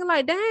I be thinking,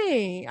 like,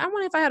 dang, I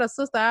wonder if I had a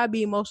sister, I'd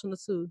be emotional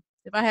too.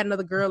 If I had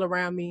another girl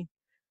around me.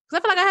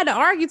 Because I feel like I had to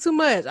argue too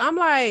much. I'm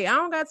like, I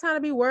don't got time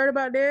to be worried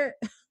about that.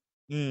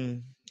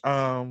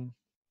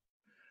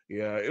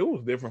 Yeah, it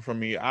was different for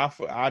me. I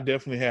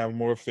definitely have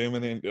more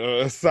feminine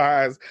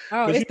sides.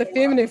 Oh, Cause it's the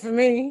feminine for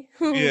me.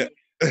 yeah,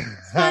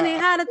 It's funny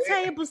how the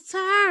tables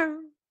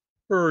turn.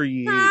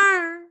 period.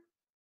 Turn.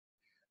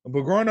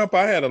 But growing up,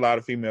 I had a lot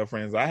of female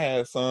friends. I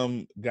had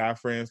some guy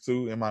friends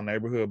too in my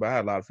neighborhood, but I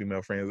had a lot of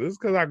female friends. It's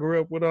because I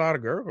grew up with a lot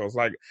of girls.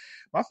 Like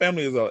my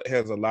family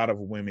has a lot of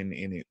women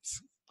in it.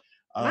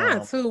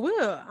 Mine too.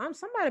 I'm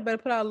somebody better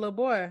put out a little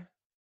boy.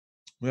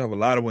 We have a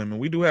lot of women.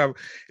 We do have.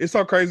 It's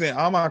so crazy. And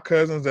all my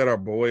cousins that are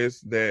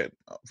boys, that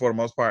for the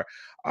most part,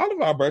 all of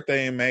our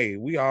birthday in May.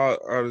 We all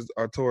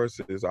are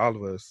Tauruses. All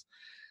of us.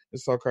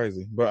 It's so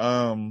crazy.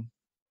 But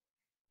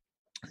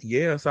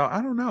yeah. So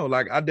I don't know.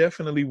 Like I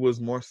definitely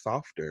was more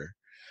softer.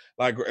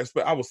 Like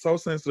I was so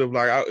sensitive.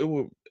 Like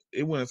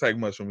it wouldn't take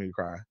much for me to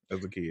cry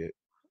as a kid.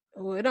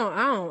 Well, I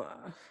don't,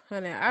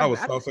 honey. I was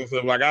so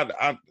sensitive. Like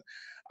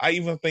I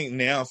even think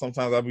now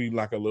sometimes I'll be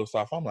like a little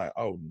soft. I'm like,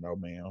 oh no,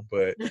 man.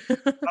 But I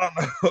don't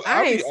know. I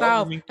I'll ain't be older.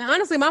 soft. And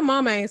honestly, my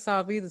mama ain't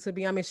soft either. To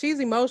be, I mean, she's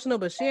emotional,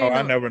 but she Oh, ain't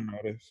I no. never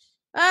noticed.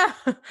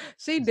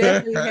 She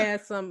definitely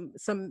has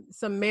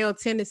some male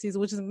tendencies,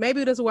 which is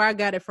maybe that's where I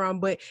got it from.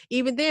 But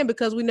even then,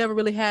 because we never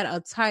really had a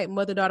tight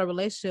mother daughter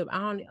relationship, I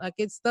don't like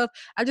it's stuff.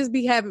 I just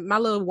be having my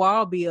little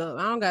wall be up.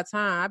 I don't got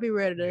time. I be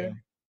ready to, Yeah.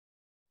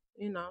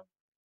 you know.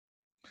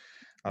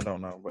 I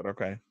don't know, but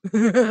okay.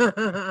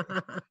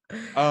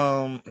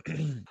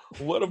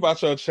 What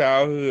about your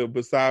childhood?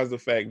 Besides the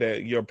fact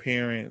that your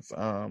parents,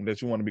 that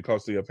you want to be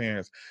close to your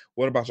parents,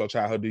 what about your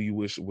childhood do you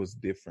wish was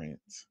different?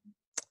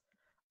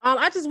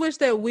 I just wish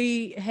that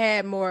we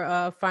had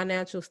more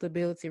financial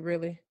stability,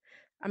 really.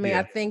 I mean,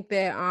 I Yeah, think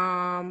that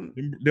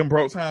them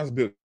broke times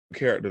built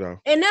character though.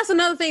 and that's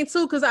another thing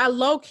too, because I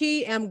low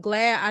key am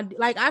glad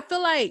I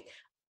feel like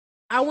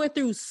I went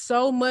through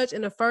so much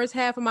in the first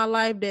half of my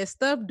life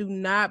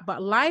that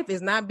but life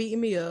is not beating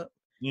me up.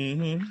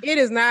 Mm-hmm. It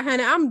is not,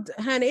 honey.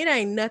 Honey, it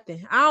ain't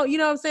nothing. I don't, you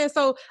know what I'm saying?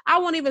 So I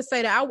won't even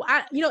say that.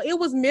 It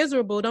was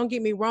miserable. Don't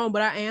get me wrong,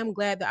 but I am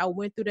glad that I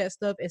went through that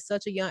stuff at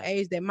such a young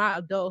age that my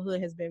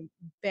adulthood has been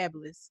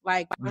fabulous.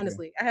 Like, Yeah,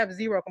 honestly, I have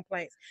zero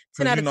complaints.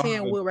 10 because out you of know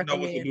 10 will what to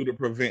recommend. do to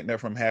prevent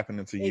that from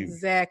happening to you.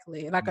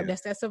 Exactly. Like Yeah.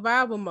 that's that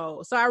survival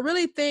mode. So I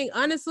really think,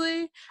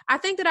 honestly, I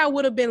think that I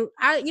would have been,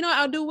 I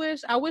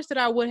wish that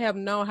I would have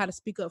known how to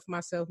speak up for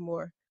myself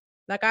more.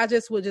 Like I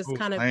just would just Oh,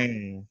 kind of,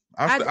 same.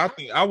 I I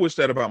think I wish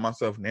that about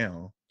myself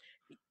now.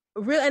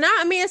 really, and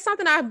I mean, it's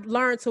something I've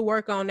learned to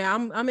work on now.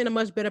 I'm in a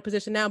much better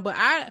position now, but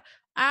I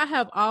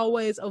have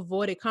always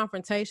avoided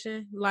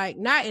confrontation, like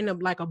not in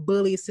a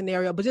bully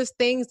scenario, but just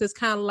things that's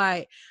kind of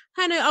like,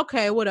 honey,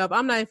 okay, what up?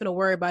 I'm not even gonna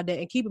worry about that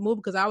and keep it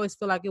moving because I always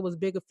feel like it was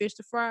bigger fish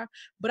to fry.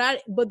 But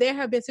there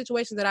have been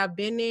situations that I've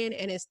been in,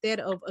 and instead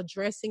of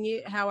addressing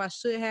it how I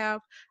should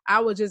have,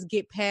 I would just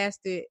get past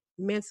it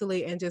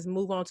mentally and just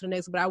move on to the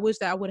next. But I wish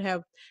that I would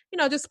have,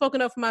 just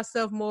spoken up for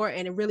myself more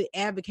and really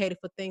advocated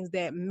for things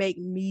that make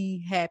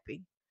me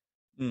happy.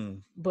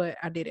 But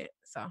I didn't.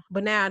 So,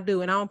 but now I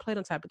do, and I don't play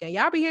them type of game.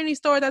 Y'all be hearing these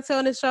stories I tell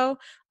on this show.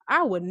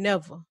 I would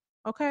never.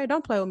 Okay,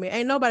 don't play with me.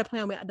 Ain't nobody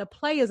playing with me. The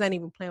players ain't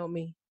even playing with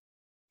me.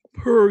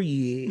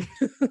 Period.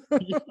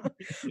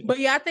 But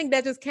yeah, I think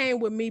that just came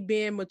with me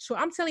being mature.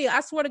 I'm telling you,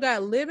 I swear to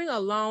God, living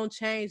alone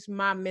changed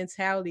my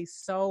mentality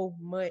so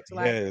much.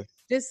 Like Yes.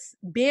 just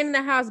being in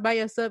the house by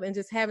yourself and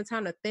just having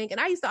time to think. And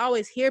I used to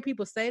always hear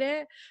people say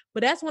that,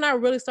 but that's when I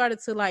really started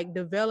to like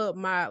develop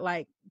my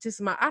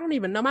I don't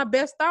even know, my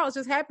best thoughts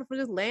just happened from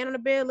just laying on the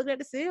bed looking at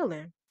the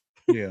ceiling.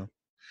 Yeah.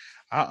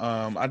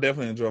 I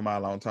definitely enjoy my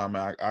alone time.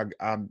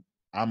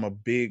 I'm a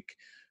big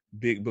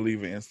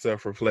believer in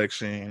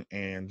self-reflection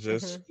and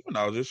just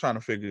just trying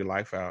to figure your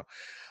life out.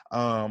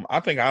 I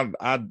think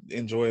I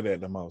enjoy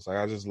that the most. Like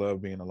I just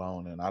love being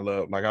alone, and I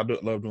love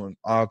doing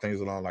all things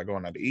alone, like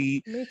going out to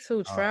eat. Me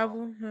too.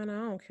 Travel, and I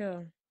don't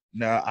care.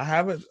 Now I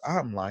haven't.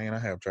 I'm lying. I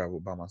have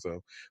traveled by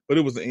myself, but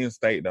it was in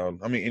state though.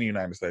 I mean, in the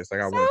United States.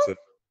 Like I So went to.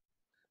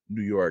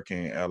 New York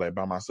and LA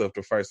by myself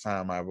the first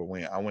time I ever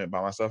went. I went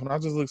by myself and I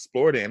just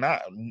explored it and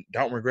I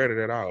don't regret it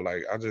at all.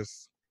 Like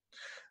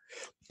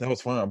that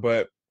was fun.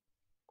 But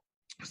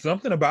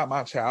something about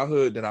my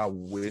childhood that I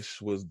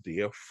wish was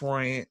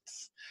different.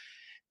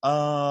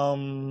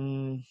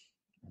 Well,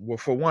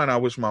 for one, I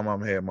wish my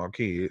mom had more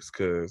kids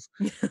because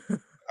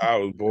I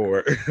was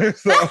bored.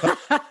 So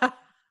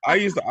I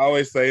used to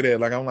always say that.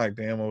 Like, I'm like,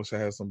 damn, I wish I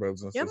had some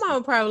brothers and Your sisters.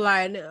 mom probably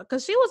like,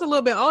 because she was a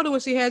little bit older when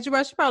she had you,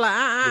 right? She probably like,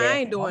 Yeah, I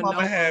ain't my doing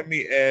mama no had more.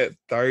 me at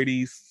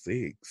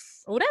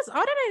 36.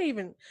 That ain't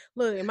even,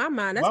 look, in my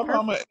mind, that's My perfect.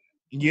 mama,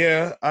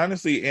 yeah,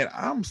 honestly, and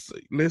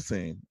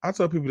listen, I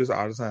tell people this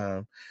all the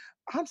time.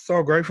 I'm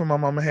so grateful my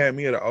mama had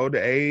me at an older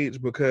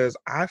age because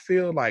I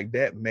feel like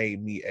that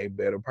made me a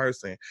better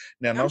person.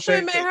 Now, no I'm sure it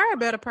shade made to, her a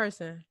better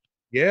person.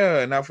 yeah,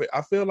 and I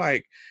feel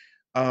like,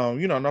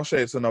 no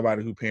shade to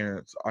nobody who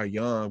parents are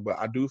young, but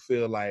I do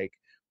feel like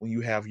when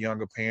you have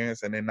younger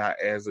parents and they're not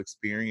as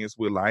experienced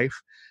with life,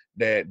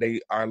 that they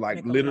are like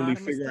Make a literally lot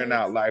of figuring mistakes.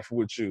 out life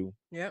with you.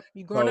 Yep,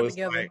 you growing So up it's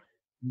together. like,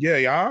 yeah,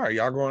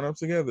 y'all growing up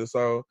together.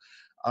 So,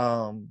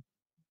 um,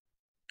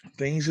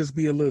 things just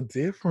be a little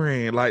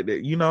different, like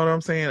that. You know what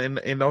I'm saying?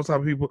 And those type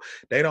of people,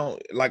 they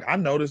don't like. I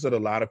noticed that a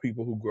lot of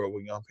people who grow up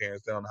with young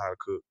parents, they don't know how to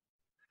cook.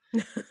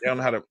 They don't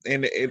know how to,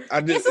 and Get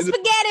some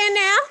spaghetti in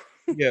now.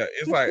 yeah,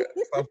 it's like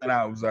something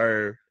I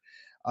observed.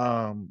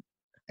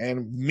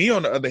 And me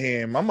on the other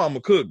hand, my mama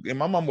cooked, and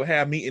my mom would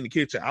have me in the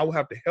kitchen. I would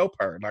have to help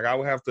her. Like I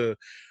would have to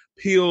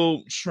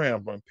peel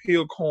shrimp and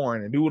peel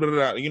corn and do and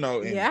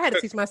Yeah, I had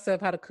to teach myself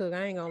how to cook.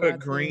 I ain't gonna lie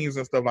cut to you. greens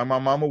and stuff. Like my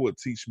mama would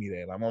teach me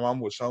that. Like my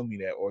mama would show me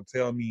that or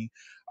tell me,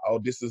 oh,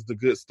 this is the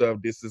good stuff.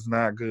 This is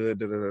not good.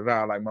 Da, da, da,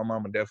 da. Like my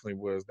mama definitely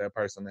was that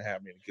person that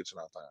had me in the kitchen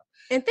all the time.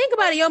 And think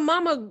about it, your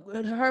mama,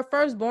 her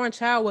firstborn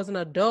child was an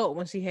adult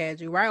when she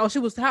had you, right?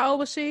 Oh, how old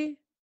was she?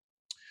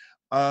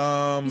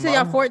 You said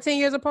y'all 14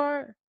 years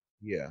apart?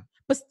 Yeah.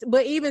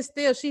 But even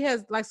still, she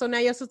has like, so now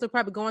your sister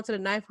probably going to the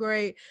 9th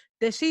grade,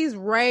 that she's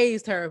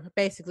raised her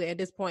basically at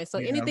this point. So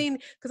Yeah. anything,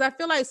 because I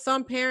feel like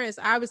some parents,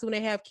 obviously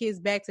when they have kids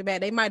back to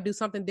back, they might do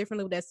something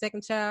differently with that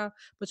second child.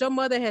 But your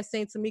mother has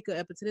seen Tamika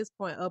up until this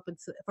point, up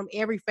until from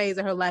every phase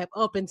of her life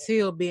up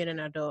until being an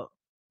adult.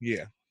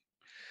 Yeah.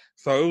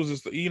 So it was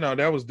just,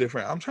 that was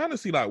different. I'm trying to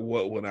see like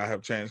what would I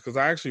have changed because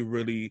I actually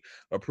really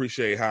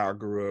appreciate how I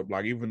grew up,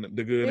 like even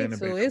the good Me and the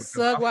bad. too. It Because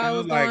sucked I while it feel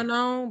was like, going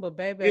on, but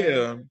baby,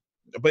 yeah,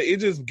 but it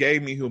just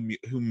gave me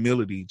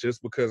humility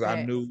just because I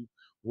facts. knew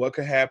what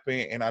could happen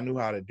and I knew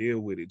how to deal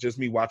with it. Just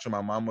me watching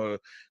my mama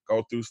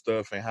go through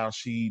stuff and how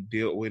she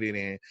dealt with it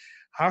and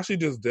how she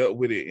just dealt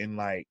with it in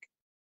like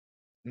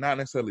not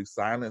necessarily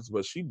silence,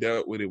 but she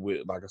dealt with it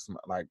with like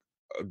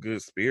a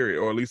good spirit,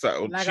 or at least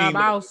Like our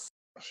boss.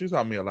 she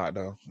taught me a lot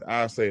though.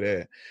 I'll say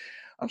that.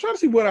 I'm trying to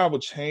see what I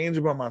would change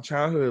about my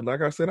childhood.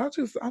 Like I said, I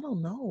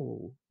don't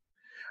know.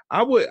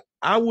 I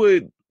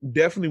would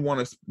definitely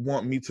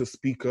want me to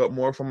speak up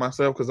more for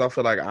myself because I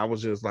feel like I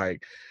was just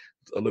like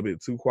a little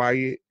bit too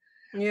quiet.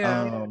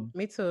 Yeah,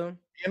 me too.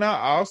 And I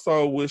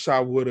also wish I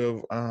would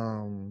have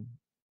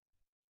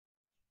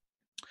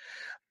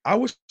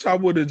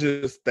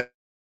just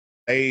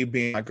stayed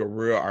being like a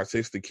real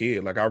artistic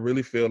kid. Like I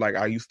really feel like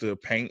I used to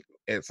paint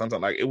at something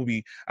like it would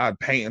be I'd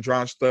paint and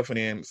draw stuff and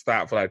then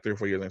stop for like 3 or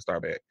 4 years and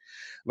start back.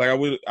 Like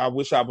I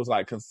wish I was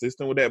like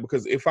consistent with that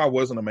because if I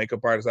wasn't a makeup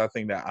artist, I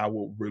think that I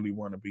would really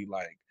want to be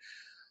like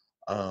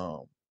a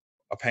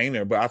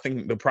painter. But I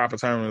think the proper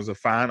term is a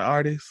fine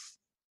artist.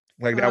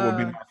 Like that would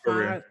be my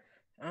career. Fine.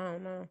 I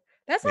don't know.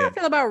 That's how Yeah. I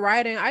feel about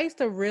writing. I used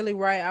to really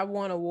write. I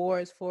won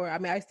awards for. I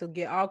mean, I used to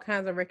get all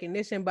kinds of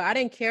recognition, but I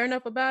didn't care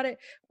enough about it.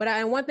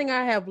 And one thing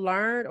I have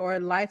learned, or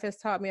life has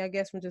taught me, I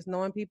guess, from just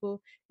knowing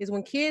people, is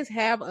when kids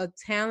have a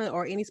talent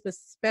or any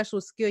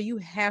special skill, you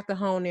have to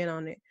hone in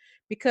on it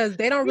because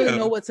they don't really Yeah.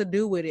 know what to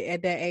do with it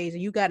at that age.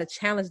 And you got to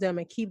challenge them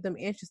and keep them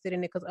interested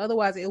in it because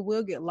otherwise, it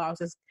will get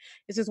lost. It's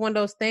just one of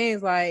those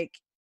things like,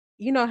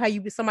 you know how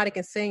somebody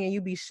can sing and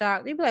you be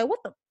shocked. You be like, "What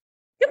the?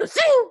 You can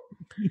sing?"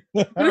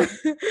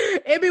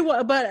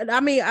 But I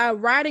mean,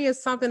 writing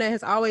is something that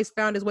has always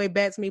found its way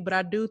back to me. But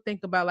I do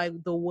think about like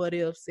the what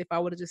ifs if I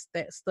would have just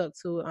stuck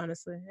to it,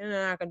 honestly. And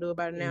I can do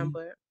about it now,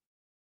 but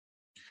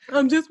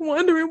I'm just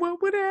wondering what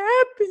would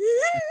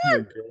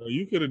happen. Girl,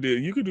 you could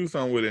do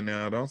something with it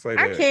now. Don't say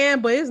I that.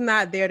 can, but it's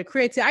not there. The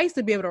creativity. I used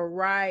to be able to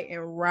write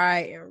and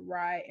write and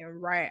write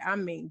and write. I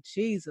mean,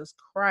 Jesus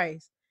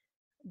Christ.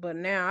 But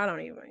now I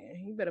don't even.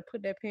 You better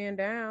put that pen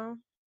down.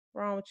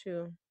 What's wrong with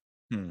you?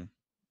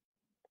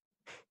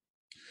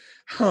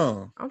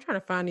 Huh. I'm trying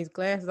to find these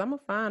glasses. I'm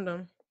gonna find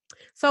them.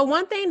 So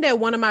one thing that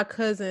one of my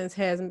cousins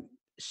has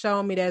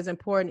shown me that is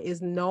important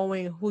is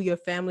knowing who your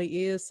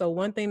family is. So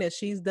one thing that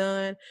she's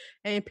done,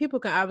 and people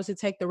can obviously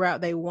take the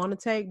route they want to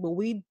take, but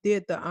we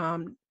did the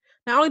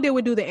not only did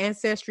we do the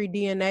ancestry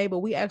DNA, but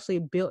we actually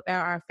built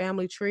out our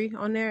family tree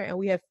on there, and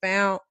we have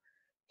found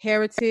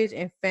heritage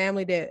and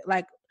family that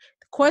like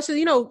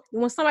question,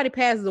 when somebody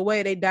passes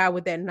away, they die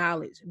with that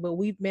knowledge. But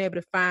we've been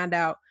able to find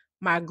out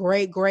my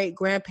great great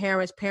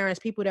grandparents, parents,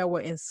 people that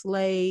were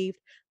enslaved,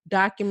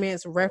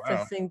 documents Wow.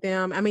 referencing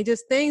them. I mean,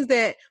 just things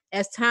that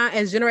as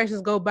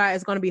generations go by,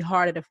 it's going to be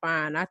harder to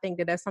find. I think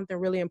that that's something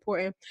really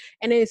important.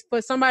 And it's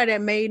for somebody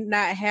that may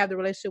not have the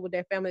relationship with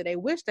their family they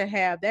wish to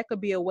have, that could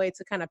be a way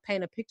to kind of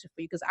paint a picture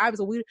for you. Because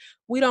obviously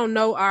we don't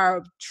know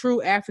our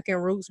true African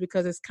roots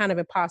because it's kind of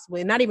impossible.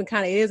 And not even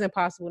kind of, it is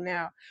impossible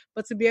now.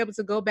 But to be able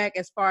to go back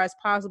as far as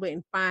possible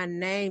and find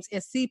names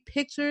and see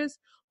pictures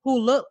who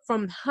look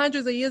from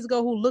hundreds of years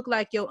ago who look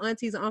like your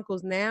aunties and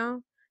uncles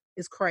now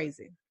is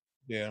crazy.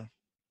 Yeah.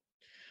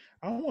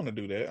 I want to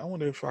do that. I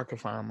wonder if I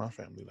could find my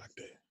family like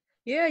that.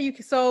 Yeah, you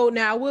can. So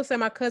now I will say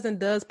my cousin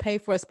does pay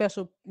for a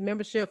special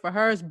membership for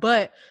hers,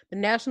 but the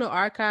National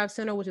Archive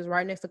Center, which is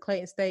right next to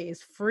Clayton State,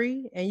 is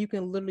free, and you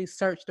can literally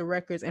search the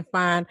records and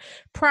find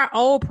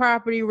old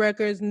property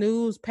records,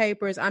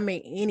 newspapers. I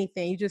mean,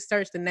 anything. You just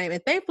search the name,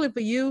 and thankfully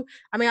for you,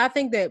 I mean, I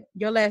think that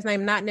your last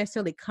name not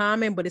necessarily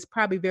common, but it's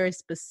probably very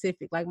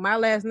specific. Like my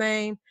last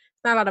name,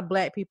 it's not a lot of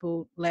Black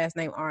people last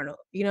name Arnold.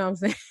 You know what I'm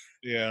saying?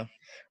 Yeah.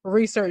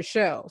 Research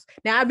shows.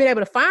 Now I've been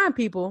able to find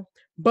people,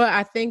 but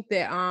I think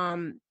that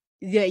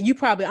yeah,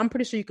 I'm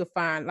pretty sure you could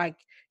find, like,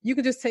 you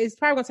could just it's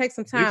probably gonna take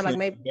some time, like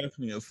maybe.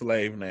 Definitely a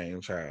slave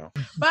name, child.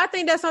 But I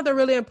think that's something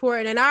really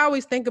important. And I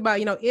always think about,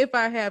 if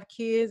I have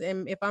kids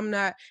and if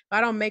I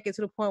don't make it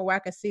to the point where I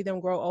can see them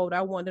grow old,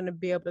 I want them to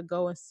be able to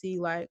go and see,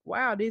 like,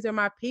 wow, these are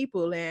my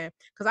people. And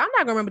because I'm not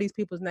gonna remember these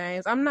people's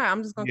names. I'm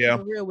just gonna keep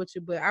it real with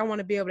you. But I want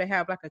to be able to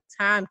have like a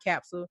time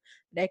capsule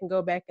they can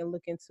go back and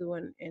look into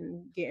and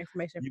get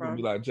information You're from. gonna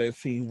be like,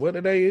 JC, what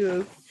are they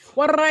is?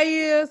 What are they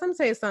is? Let me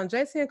tell you something.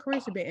 JC and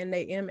Carisha been in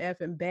they MF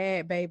and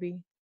bad, baby.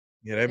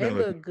 Yeah, they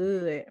look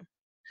good.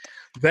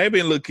 They've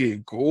been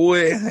looking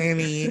good,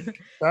 honey.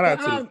 Shout out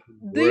to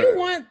do you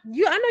want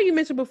I know you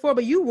mentioned before,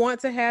 but you want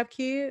to have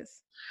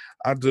kids?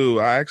 I do.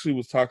 I actually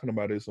was talking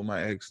about this with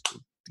my ex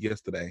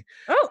yesterday.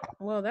 Oh,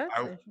 well, that's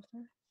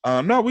interesting.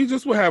 No, we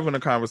just were having a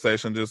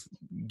conversation, just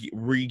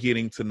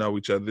getting to know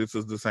each other. This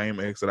is the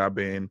same ex that I've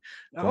been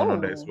going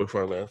on dates with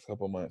for the last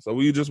couple of months. So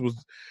we just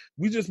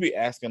be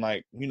asking,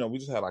 like, we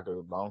just had like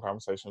a long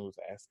conversation. We was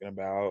asking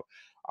about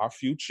our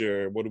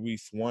future. What do we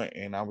want?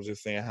 And I was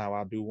just saying how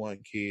I do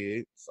want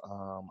kids.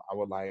 I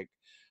would like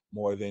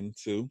more than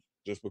 2,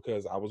 just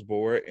because I was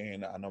bored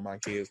and I know my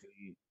kids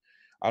need,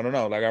 I don't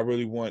know, like I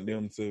really want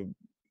them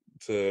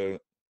to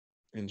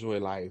enjoy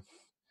life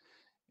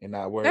and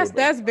not worry about.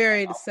 That's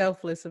very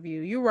selfless of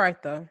you. You're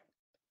right though.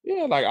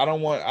 Yeah, like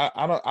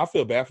I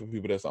feel bad for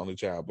people that's the only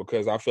child,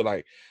 because I feel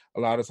like a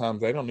lot of times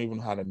they don't even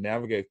know how to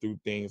navigate through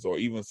things, or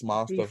even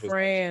small stuff is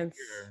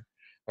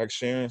like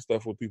sharing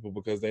stuff with people,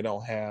 because they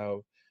don't have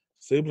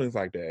siblings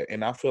like that.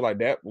 And I feel like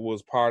that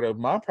was part of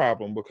my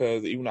problem,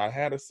 because even though I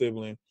had a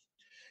sibling,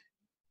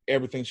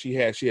 everything she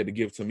had to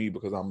give to me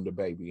because I'm the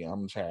baby,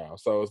 I'm the child.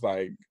 So it's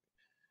like,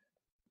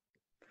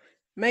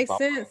 makes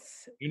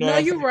sense. No,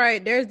 you're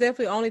right. There's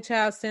definitely only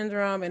child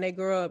syndrome, and they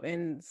grow up,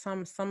 and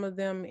some of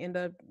them end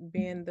up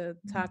being the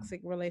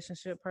toxic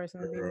relationship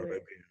person. Girl,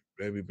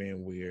 they be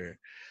being weird.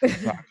 So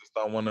I just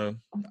don't want to.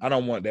 I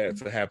don't want that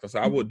to happen. So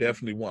I would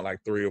definitely want like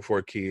 3 or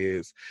 4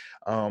 kids.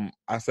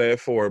 I said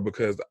 4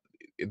 because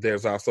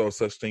there's also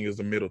such thing as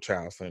the middle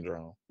child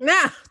syndrome.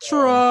 Nah,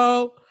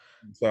 true.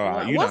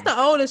 So what's the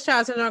oldest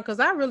child syndrome? Because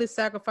I really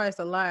sacrificed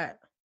a lot.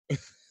 I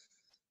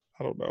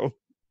don't know.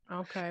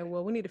 Okay,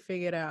 well, we need to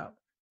figure it out.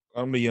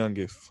 I'm the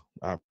youngest,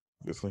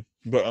 obviously,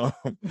 but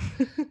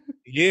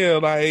yeah,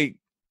 like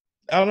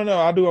I don't know.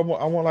 I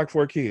want like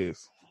 4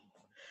 kids.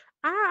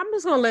 I'm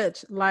just gonna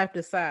let life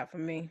decide for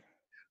me.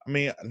 I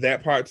mean,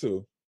 that part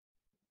too,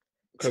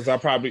 because I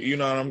probably,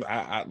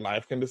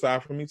 life can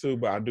decide for me too.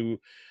 But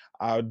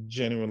I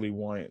genuinely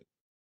want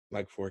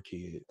like 4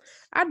 kids.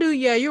 I do,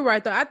 yeah, you're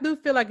right though. I do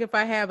feel like if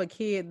I have a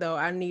kid though,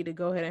 I need to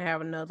go ahead and have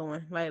another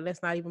one. Like,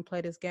 let's not even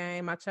play this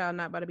game. My child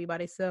not about to be by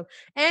themselves.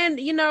 And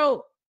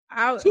 2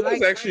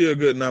 is actually a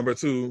good number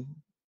too.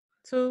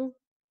 2?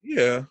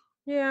 Yeah.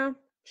 Yeah,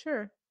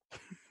 sure.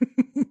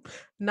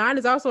 9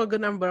 is also a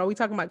good number, but are we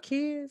talking about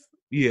kids?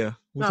 Yeah.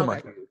 We're talking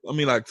about kids. I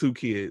mean, like 2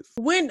 kids.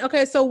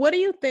 So what do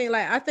you think?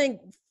 Like, I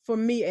think for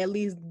me, at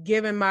least,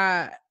 given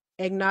my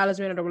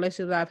acknowledgement of the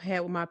relationships I've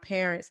had with my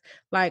parents,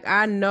 like,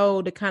 I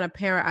know the kind of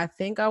parent I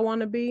think I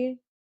want to be.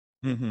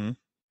 Mm-hmm.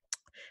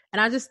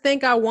 And I just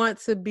think I want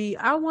to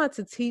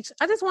teach.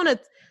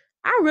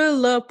 I really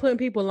love putting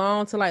people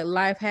on to like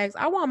life hacks.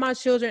 I want my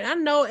children, I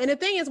know, and the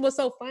thing is, what's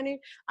so funny,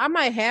 I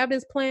might have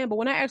this plan, but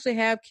when I actually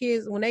have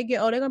kids, when they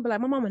get old, they're going to be like,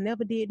 my mama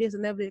never did this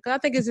and never did. Because I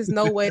think it's just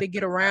no way to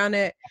get around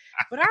it.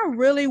 But I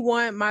really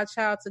want my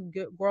child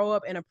to grow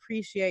up and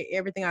appreciate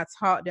everything I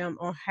taught them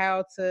on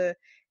how to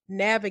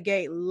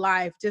navigate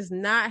life, just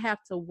not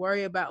have to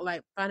worry about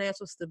like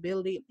financial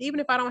stability, even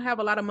if I don't have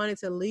a lot of money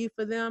to leave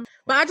for them.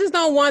 But I just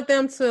don't want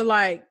them to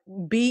like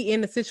be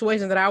in the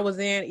situation that I was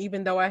in,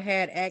 even though I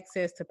had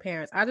access to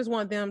parents. I just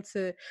want them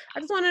to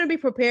be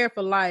prepared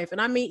for life.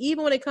 And I mean,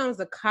 even when it comes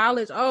to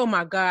college, oh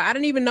my God, I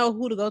didn't even know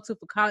who to go to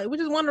for college,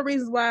 which is one of the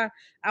reasons why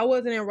I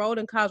wasn't enrolled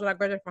in college when I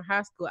graduated from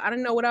high school. I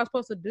didn't know what I was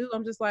supposed to do.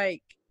 I'm just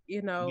like,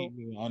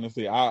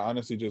 Honestly, I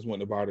just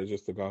went to Barter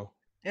just to go.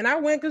 And I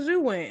went because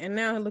you went, and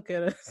now look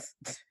at us.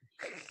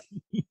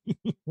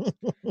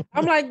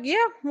 I'm like,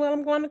 yeah, well,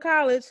 I'm going to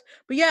college.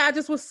 But yeah, I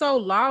just was so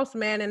lost,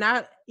 man.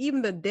 And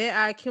even the debt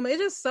I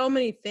accumulated, it's just so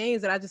many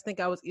things that I just think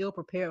I was ill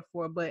prepared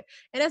for. And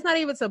that's not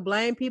even to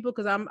blame people,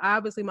 because I'm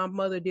obviously, my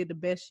mother did the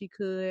best she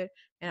could.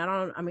 And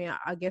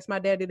I guess my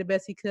dad did the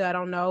best he could. I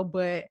don't know.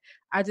 But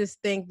I just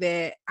think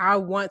that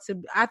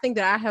I think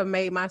that I have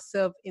made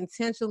myself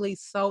intentionally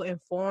so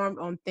informed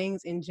on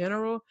things in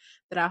general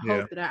that I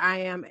Yeah. hope that I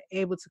am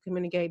able to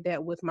communicate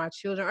that with my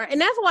children. And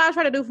that's what I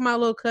try to do for my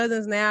little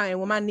cousins now. And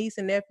when my niece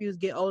and nephews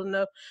get old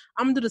enough,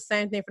 I'm gonna do the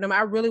same thing for them.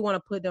 I really want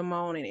to put them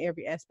on in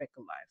every aspect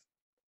of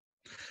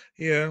life.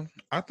 Yeah,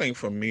 I think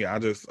for me, I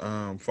just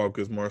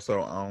focus more so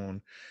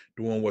on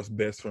doing what's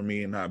best for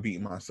me and not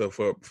beating myself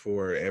up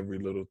for every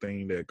little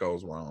thing that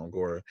goes wrong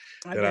or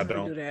I that I definitely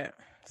don't, do that,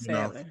 you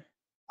know.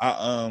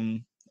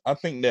 sadly. I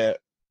think that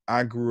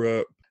I grew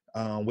up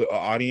with an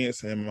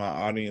audience, and my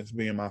audience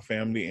being my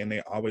family, and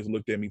they always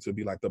looked at me to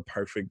be like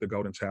the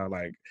golden child.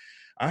 Like,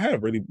 I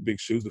had really big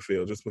shoes to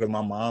fill, just because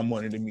my mom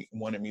wanted me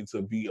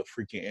to be a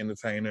freaking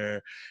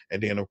entertainer,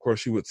 and then of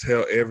course she would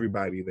tell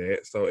everybody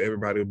that, so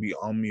everybody would be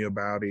on me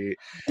about it.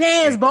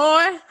 Dance, And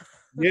boy.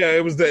 yeah,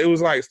 it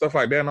was like stuff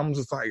like that, and I'm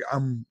just like,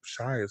 I'm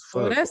shy as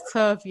Well, fuck. that's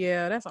tough.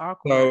 Yeah, that's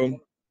awkward. So,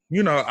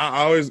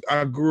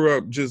 I grew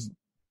up just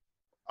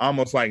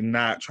almost like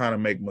not trying to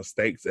make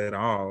mistakes at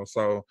all.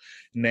 So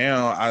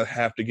now I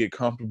have to get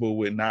comfortable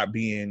with not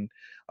being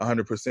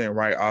 100%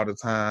 right all the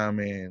time,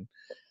 and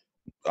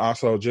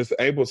also just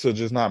able to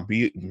just not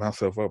beat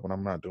myself up when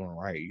I'm not doing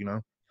right.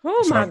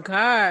 Oh So my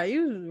God,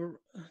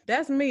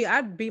 that's me.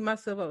 I beat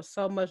myself up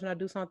so much when I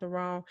do something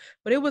wrong.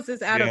 But it was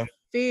just out of yeah.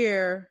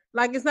 fear.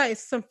 Like,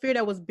 it's some fear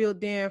that was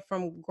built in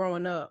from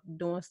growing up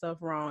doing stuff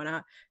wrong.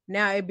 And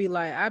now it'd be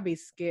like I'd be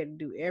scared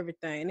to do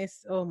everything. And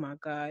it's, oh my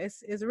God.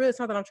 It's really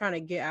something I'm trying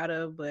to get out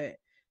of, but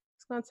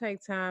it's gonna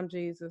take time,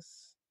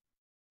 Jesus.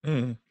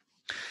 Mm.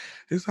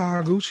 It's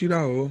all Gucci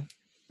though.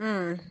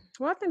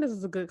 Well, I think this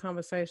is a good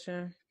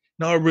conversation.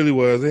 No, it really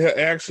was. It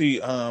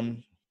actually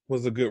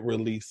was a good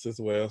release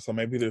as well. So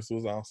maybe this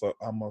was also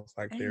almost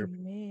like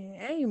therapy.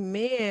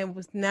 Amen.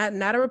 Was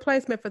not a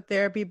replacement for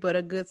therapy, but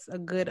a good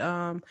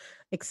Yeah.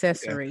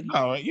 accessory.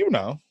 No, I You'll be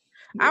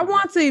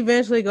want to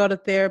eventually go to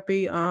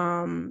therapy.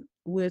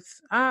 With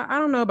I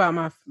don't know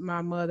about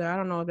my mother. I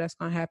don't know if that's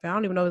gonna happen. I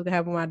don't even know if it's gonna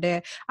happen with my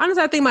dad.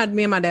 Honestly, I think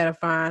me and my dad are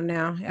fine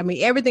now. I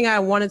mean, everything I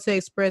wanted to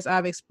express,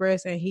 I've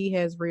expressed, and he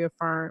has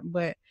reaffirmed.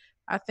 But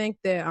I think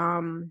that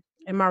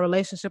in my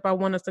relationship, I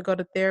want us to go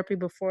to therapy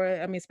before.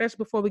 I mean, especially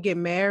before we get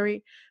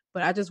married.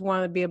 But I just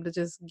want to be able to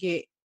just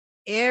get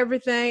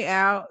everything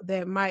out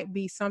that might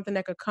be something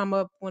that could come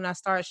up when I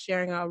start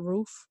sharing a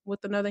roof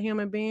with another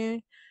human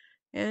being.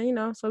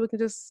 And so we can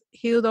just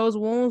heal those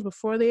wounds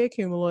before they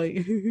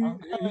accumulate.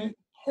 okay.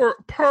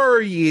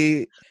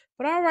 Period.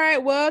 But all right,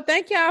 well,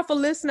 thank y'all for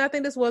listening. I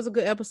think this was a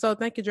good episode.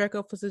 Thank you,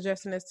 Draco, for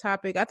suggesting this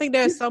topic. I think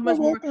there's You're so so much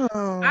more.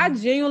 I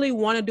welcome. genuinely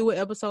want to do an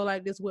episode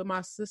like this with my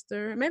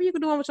sister. Maybe you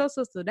could do one with your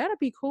sister. That'd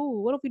be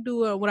cool. What if we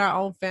do with our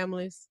own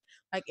families,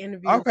 like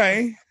interviews?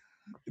 Okay.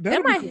 That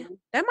That'll be might cool.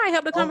 that might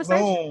help the On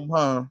conversation. Zoom, huh?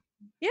 All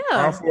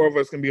Yeah. four of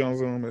us can be on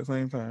Zoom at the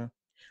same time.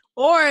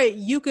 Or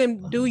you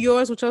can do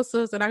yours with your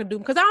sister, and I can do,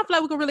 because I don't feel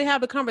like we can really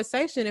have the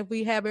conversation if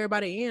we have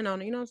everybody in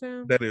on it. You know what I'm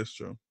saying? That is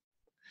true.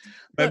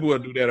 But Maybe we'll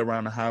do that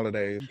around the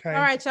holidays. all Okay.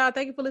 right, y'all.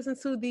 Thank you for listening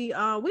to the.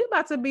 We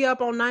about to be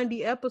up on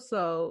 90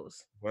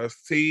 episodes.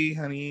 What's tea,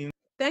 honey?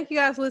 Thank you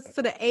guys for listening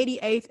to the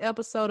 88th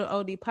episode of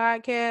OD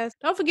Podcast.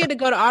 Don't forget to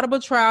go to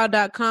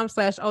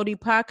audibletrial.com/OD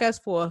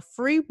Podcast for a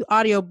free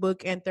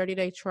audiobook and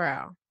 30-day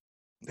trial.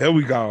 There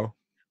we go.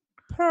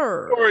 All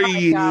right,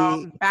 Period.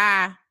 y'all.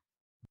 Bye.